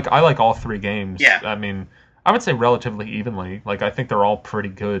 I like all three games. Yeah. I mean, I would say relatively evenly. Like, I think they're all pretty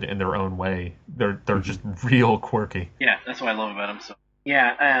good in their own way. They're just real quirky. Yeah, that's what I love about them. So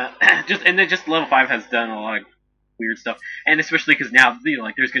just level 5 has done a lot of weird stuff, and especially because now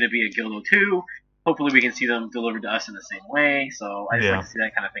there's going to be a Guildo 2. Hopefully, we can see them delivered to us in the same way. So I just like to see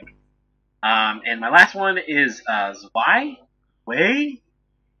that kind of thing. And my last one is Zwei. Way?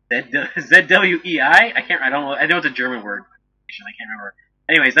 Z-W-E-I? I don't know. I know it's a German word. I can't remember.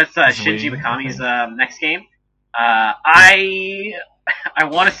 Anyways, that's Shinji Mikami's next game. I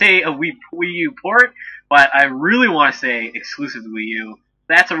want to say a Wii U port, but I really want to say exclusive to Wii U.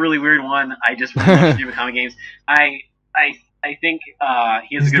 That's a really weird one. I just really love Shinji Mikami games. I think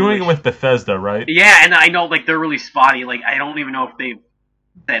He's doing it with Bethesda, right? Yeah, and I know they're really spotty. Like I don't even know if they've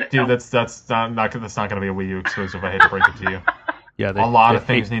said it. Dude, that's not going to be a Wii U exclusive. I hate to break it to you. Yeah, a lot of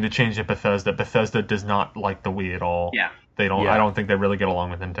things need to change at Bethesda. Bethesda does not like the Wii at all. Yeah. They don't. Yeah. I don't think they really get along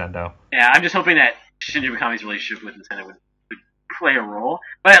with Nintendo. Yeah, I'm just hoping that Shinji Mikami's relationship with Nintendo would play a role.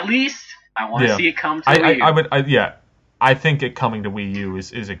 But at least I want to see it come to Wii U. I think it coming to Wii U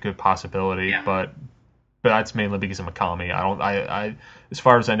is a good possibility, but that's mainly because of Mikami. I as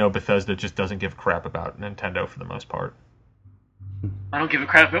far as I know, Bethesda just doesn't give a crap about Nintendo for the most part. I don't give a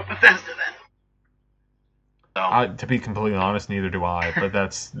crap about Bethesda then. So. To be completely honest, neither do I. But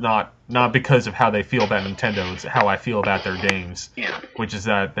that's not because of how they feel about Nintendo. It's how I feel about their games, which is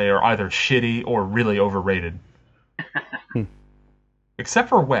that they are either shitty or really overrated. Except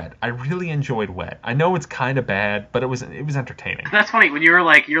for Wet, I really enjoyed Wet. I know it's kind of bad, but it was entertaining. That's funny when you're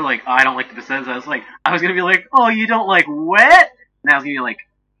like, oh, I don't like the Bethesda. I was gonna be like, oh, you don't like Wet? And I was gonna be like,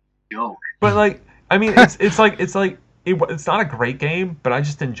 joke. But I mean, it's not a great game, but I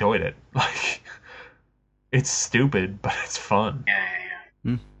just enjoyed it. It's stupid, but it's fun.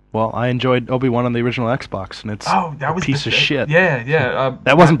 Yeah. Well, I enjoyed Obi-Wan on the original Xbox, and it's a piece of shit. Yeah.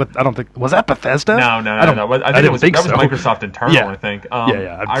 That wasn't, but I don't think, was that Bethesda? No. I think that was Microsoft internal, I think.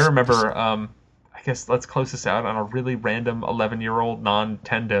 Yeah. I remember, I guess let's close this out on a really random 11-year-old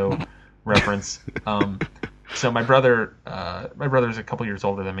non-Tendo reference. So my brother's a couple years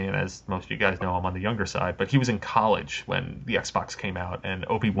older than me, and as most of you guys know, I'm on the younger side, but he was in college when the Xbox came out, and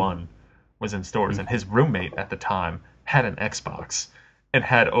Obi-Wan was in stores, and his roommate at the time had an Xbox and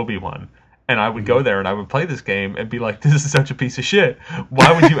had Obi-Wan, and I would go there and I would play this game and be like, this is such a piece of shit.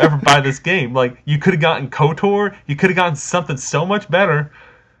 Why would you ever buy this game? You could have gotten KOTOR, you could have gotten something so much better.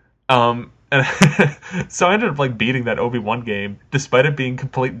 And so I ended up beating that Obi-Wan game despite it being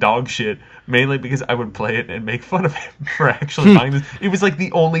complete dog shit, mainly because I would play it and make fun of him for actually buying this. It was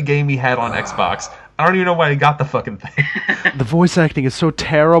the only game he had on Xbox. I don't even know why he got the fucking thing. The voice acting is so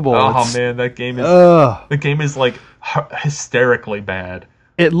terrible. Man, that game is the game is hysterically bad.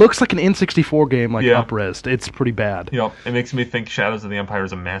 It looks like an N64 game, up-resed. It's pretty bad. Yep, it makes me think Shadows of the Empire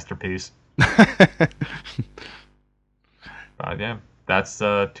is a masterpiece. That's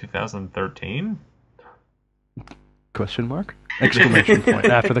 2013. Question mark? Exclamation point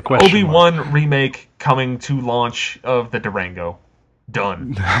after the question Obi-Wan mark. remake coming to launch of the Durango.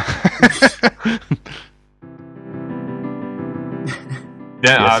 Done. I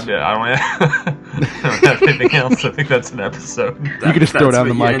don't have anything else. I think that's an episode. You can just throw down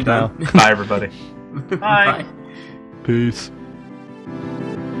the mic now. Bye, everybody. Bye. Peace.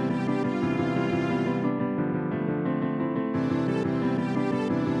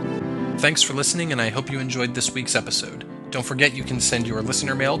 Thanks for listening, and I hope you enjoyed this week's episode. Don't forget you can send your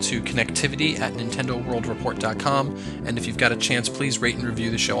listener mail to connectivity@nintendoworldreport.com, and if you've got a chance, please rate and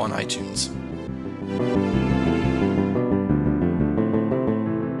review the show on iTunes.